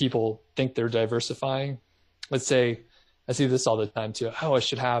general, people think they're diversifying. Let's say, I see this all the time too. Oh, I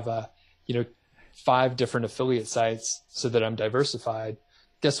should have, 5 different affiliate sites so that I'm diversified.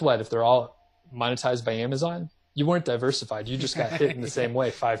 Guess what? If they're all monetized by Amazon, you weren't diversified. You just got hit in the same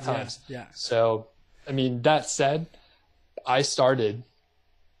way 5 times. Yeah. So, I mean, that said, I started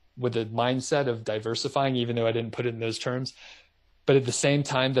with a mindset of diversifying, even though I didn't put it in those terms. But at the same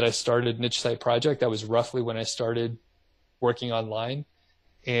time that I started Niche Site Project, that was roughly when I started working online.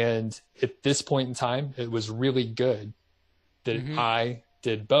 And at this point in time, it was really good that I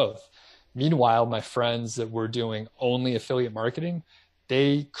did both. Meanwhile, my friends that were doing only affiliate marketing,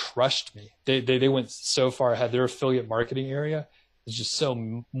 they crushed me. They went so far ahead. Their affiliate marketing area is just so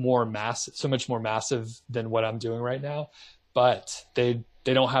much more massive than what I'm doing right now. But they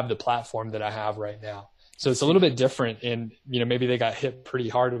don't have the platform that I have right now. So it's a little bit different. And, maybe they got hit pretty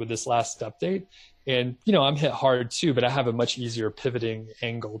hard with this last update. And, I'm hit hard too, but I have a much easier pivoting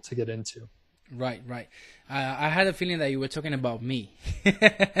angle to get into. Right. I had a feeling that you were talking about me.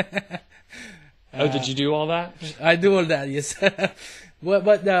 Oh, did you do all that? I do all that, yes.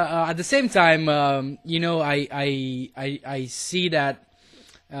 but at the same time, I see that,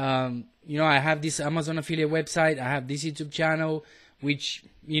 I have this Amazon affiliate website. I have this YouTube channel, which,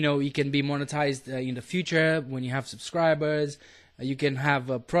 it can be monetized in the future when you have subscribers. You can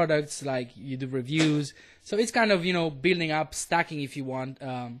have products like you do reviews. So it's kind of, building up, stacking if you want,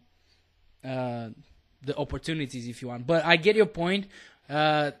 the opportunities if you want. But I get your point,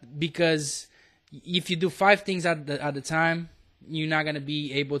 because if you do 5 things at the time, you're not going to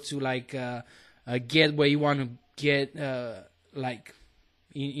be able to get where you want to get,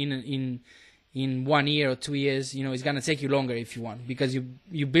 in 1 year or 2 years. It's going to take you longer if you want, because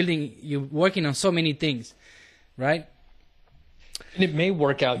you're working on so many things, right? And it may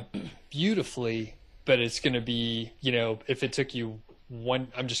work out beautifully, but it's going to be, if it took you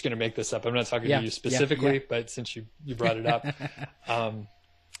I'm just going to make this up. I'm not talking to you specifically, but since you brought it up,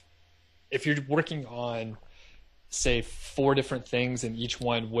 if you're working on, say, 4 different things and each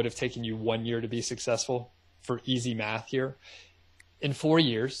one would have taken you 1 year to be successful, for easy math here, in 4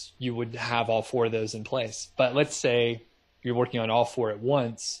 years, you would have all 4 of those in place. But let's say you're working on all 4 at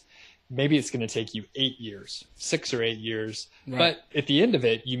once. Maybe it's going to take you 8 years, 6 or 8 years. Right. But at the end of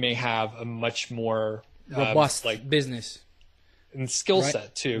it, you may have a much more robust business and skill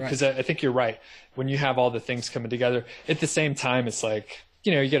set too. Because I think you're right. When you have all the things coming together at the same time, it's like,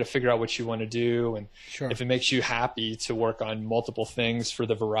 you got to figure out what you want to do. And if it makes you happy to work on multiple things for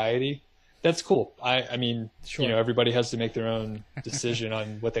the variety, that's cool. I mean, everybody has to make their own decision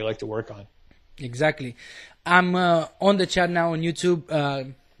on what they like to work on. Exactly. I'm on the chat now on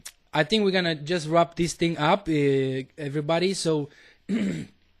YouTube. I think we're gonna just wrap this thing up, everybody. So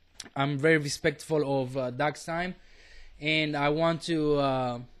I'm very respectful of Doug's time, and I want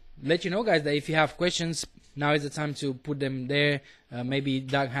to let you know, guys, that if you have questions, now is the time to put them there. Maybe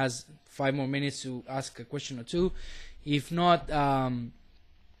Doug has 5 more minutes to ask a question or two. If not, I'm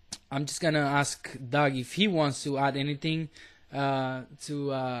just gonna ask Doug if he wants to add anything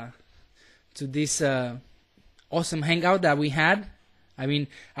to this awesome hangout that we had. I mean,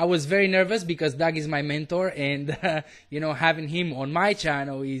 I was very nervous because Doug is my mentor, and having him on my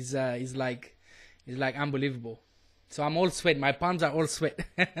channel is like unbelievable. So I'm all sweat. My palms are all sweat.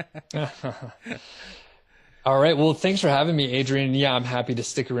 All right. Well, thanks for having me, Adrian. Yeah, I'm happy to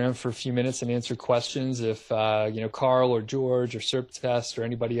stick around for a few minutes and answer questions if Carl or George or Serptest or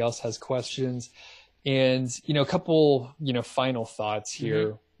anybody else has questions. And a couple final thoughts here.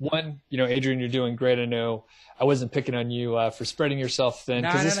 Mm-hmm. One, Adrian, you're doing great. I know I wasn't picking on you for spreading yourself thin,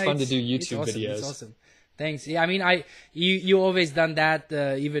 because it's fun to do YouTube videos. It's awesome. Thanks. Yeah, I mean, you always done that.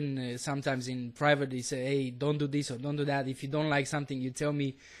 Even sometimes in private, you say, "Hey, don't do this or don't do that." If you don't like something, you tell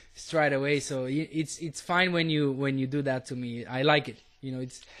me straight away. So it's fine when you do that to me. I like it.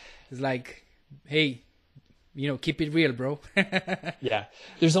 It's like, hey, keep it real, bro. Yeah,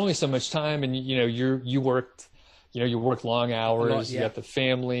 there's only so much time, and you worked. You work long hours, you got the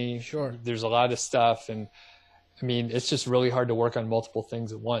family, sure. There's a lot of stuff. And I mean, it's just really hard to work on multiple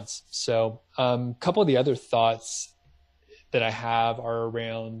things at once. So a couple of the other thoughts that I have are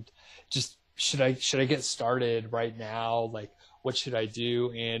around just, should I get started right now? Like, what should I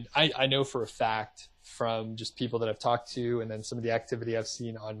do? And I know for a fact from just people that I've talked to, and then some of the activity I've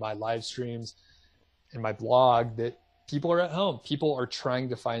seen on my live streams and my blog, that people are at home. People are trying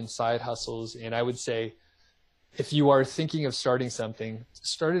to find side hustles. And I would say, if you are thinking of starting something,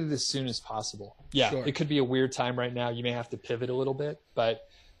 start it as soon as possible. Yeah, sure. It could be a weird time right now. You may have to pivot a little bit, but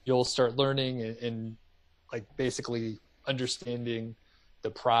you'll start learning and like basically understanding the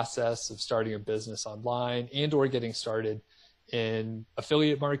process of starting a business online and or getting started in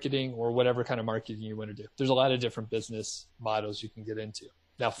affiliate marketing or whatever kind of marketing you want to do. There's a lot of different business models you can get into.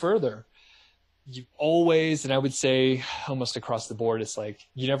 Now, further, you always, and I would say almost across the board, it's like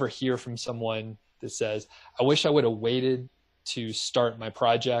you never hear from someone that says, I wish I would have waited to start my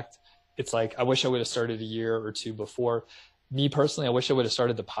project. It's like, I wish I would have started a year or two before. Me personally, I wish I would have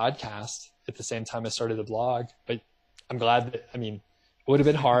started the podcast at the same time I started the blog, but I'm glad that, it would have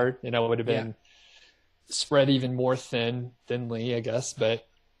been hard and I would have been spread even more thinly, I guess. But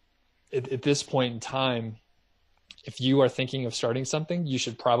at this point in time, if you are thinking of starting something, you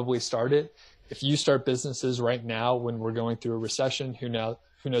should probably start it. If you start businesses right now when we're going through a recession, who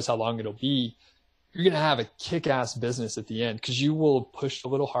knows how long it'll be, you're going to have a kick-ass business at the end because you will push a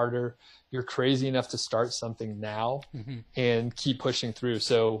little harder. You're crazy enough to start something now and keep pushing through.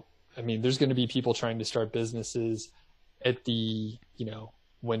 So, there's going to be people trying to start businesses at the,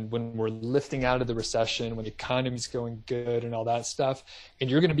 when we're lifting out of the recession, when the economy's going good and all that stuff. And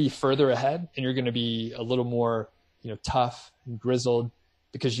you're going to be further ahead and you're going to be a little more, tough and grizzled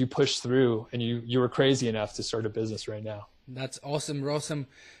because you pushed through and you were crazy enough to start a business right now. That's awesome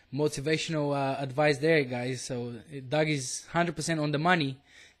motivational advice there, guys. So Doug is 100% on the money.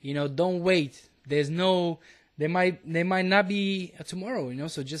 Don't wait. There might not be a tomorrow,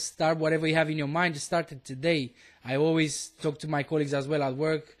 so just start whatever you have in your mind. Just start it today. I always talk to my colleagues as well at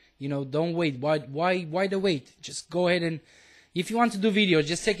work, don't wait. Why the wait? Just go ahead, and if you want to do videos,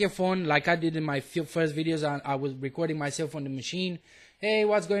 just take your phone like I did in my first videos. I was recording myself on the machine. Hey,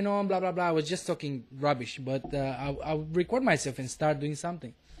 what's going on? Blah, blah, blah. I was just talking rubbish, but I'll record myself and start doing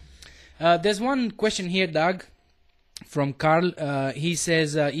something. There's one question here, Doug, from Carl. He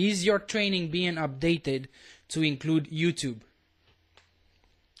says, is your training being updated to include YouTube?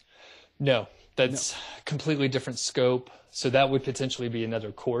 No, that's completely different scope. So that would potentially be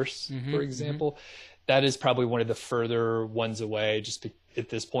another course, for example. That is probably one of the further ones away just at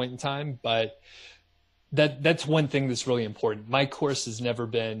this point in time. But that's one thing that's really important. My course has never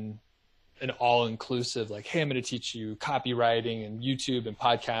been an all-inclusive, like, hey, I'm going to teach you copywriting and YouTube and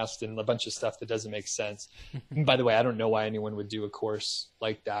podcast and a bunch of stuff that doesn't make sense. And by the way, I don't know why anyone would do a course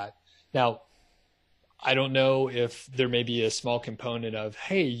like that. Now, I don't know if there may be a small component of,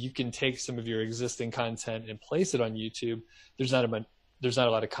 hey, you can take some of your existing content and place it on YouTube. There's not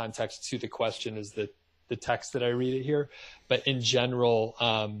a lot of context to the question as the text that I read it here. But in general,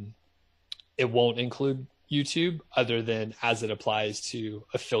 it won't include YouTube other than as it applies to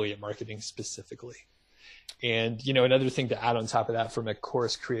affiliate marketing specifically. And, another thing to add on top of that from a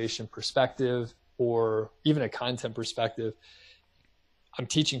course creation perspective or even a content perspective, I'm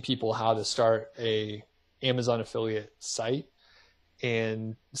teaching people how to start a Amazon affiliate site,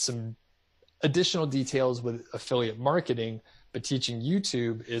 and some additional details with affiliate marketing. But teaching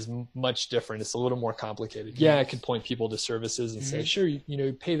YouTube is much different. It's a little more complicated. Yeah, I could point people to services and say, sure, you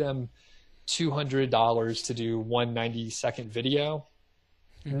know, pay them $200 to do one 90-second video.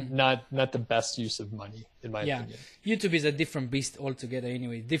 Not the best use of money, in my opinion. YouTube is a different beast altogether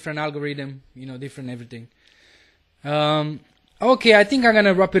anyway. Different algorithm, you know, different everything. Okay, I think I'm going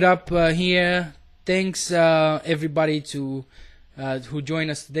to wrap it up here. Thanks, everybody who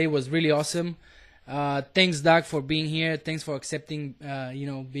joined us today. It was really awesome. Thanks, Doug, for being here. Thanks for accepting, you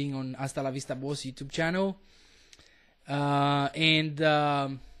know, being on Hasta La Vista Boss YouTube channel. And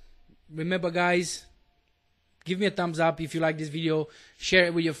remember, guys, give me a thumbs up if you like this video. Share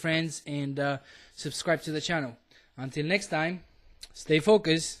it with your friends, and subscribe to the channel. Until next time, stay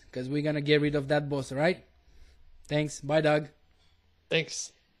focused, because we're going to get rid of that boss, all right? Thanks. Bye, Doug.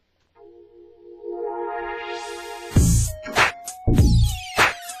 Thanks.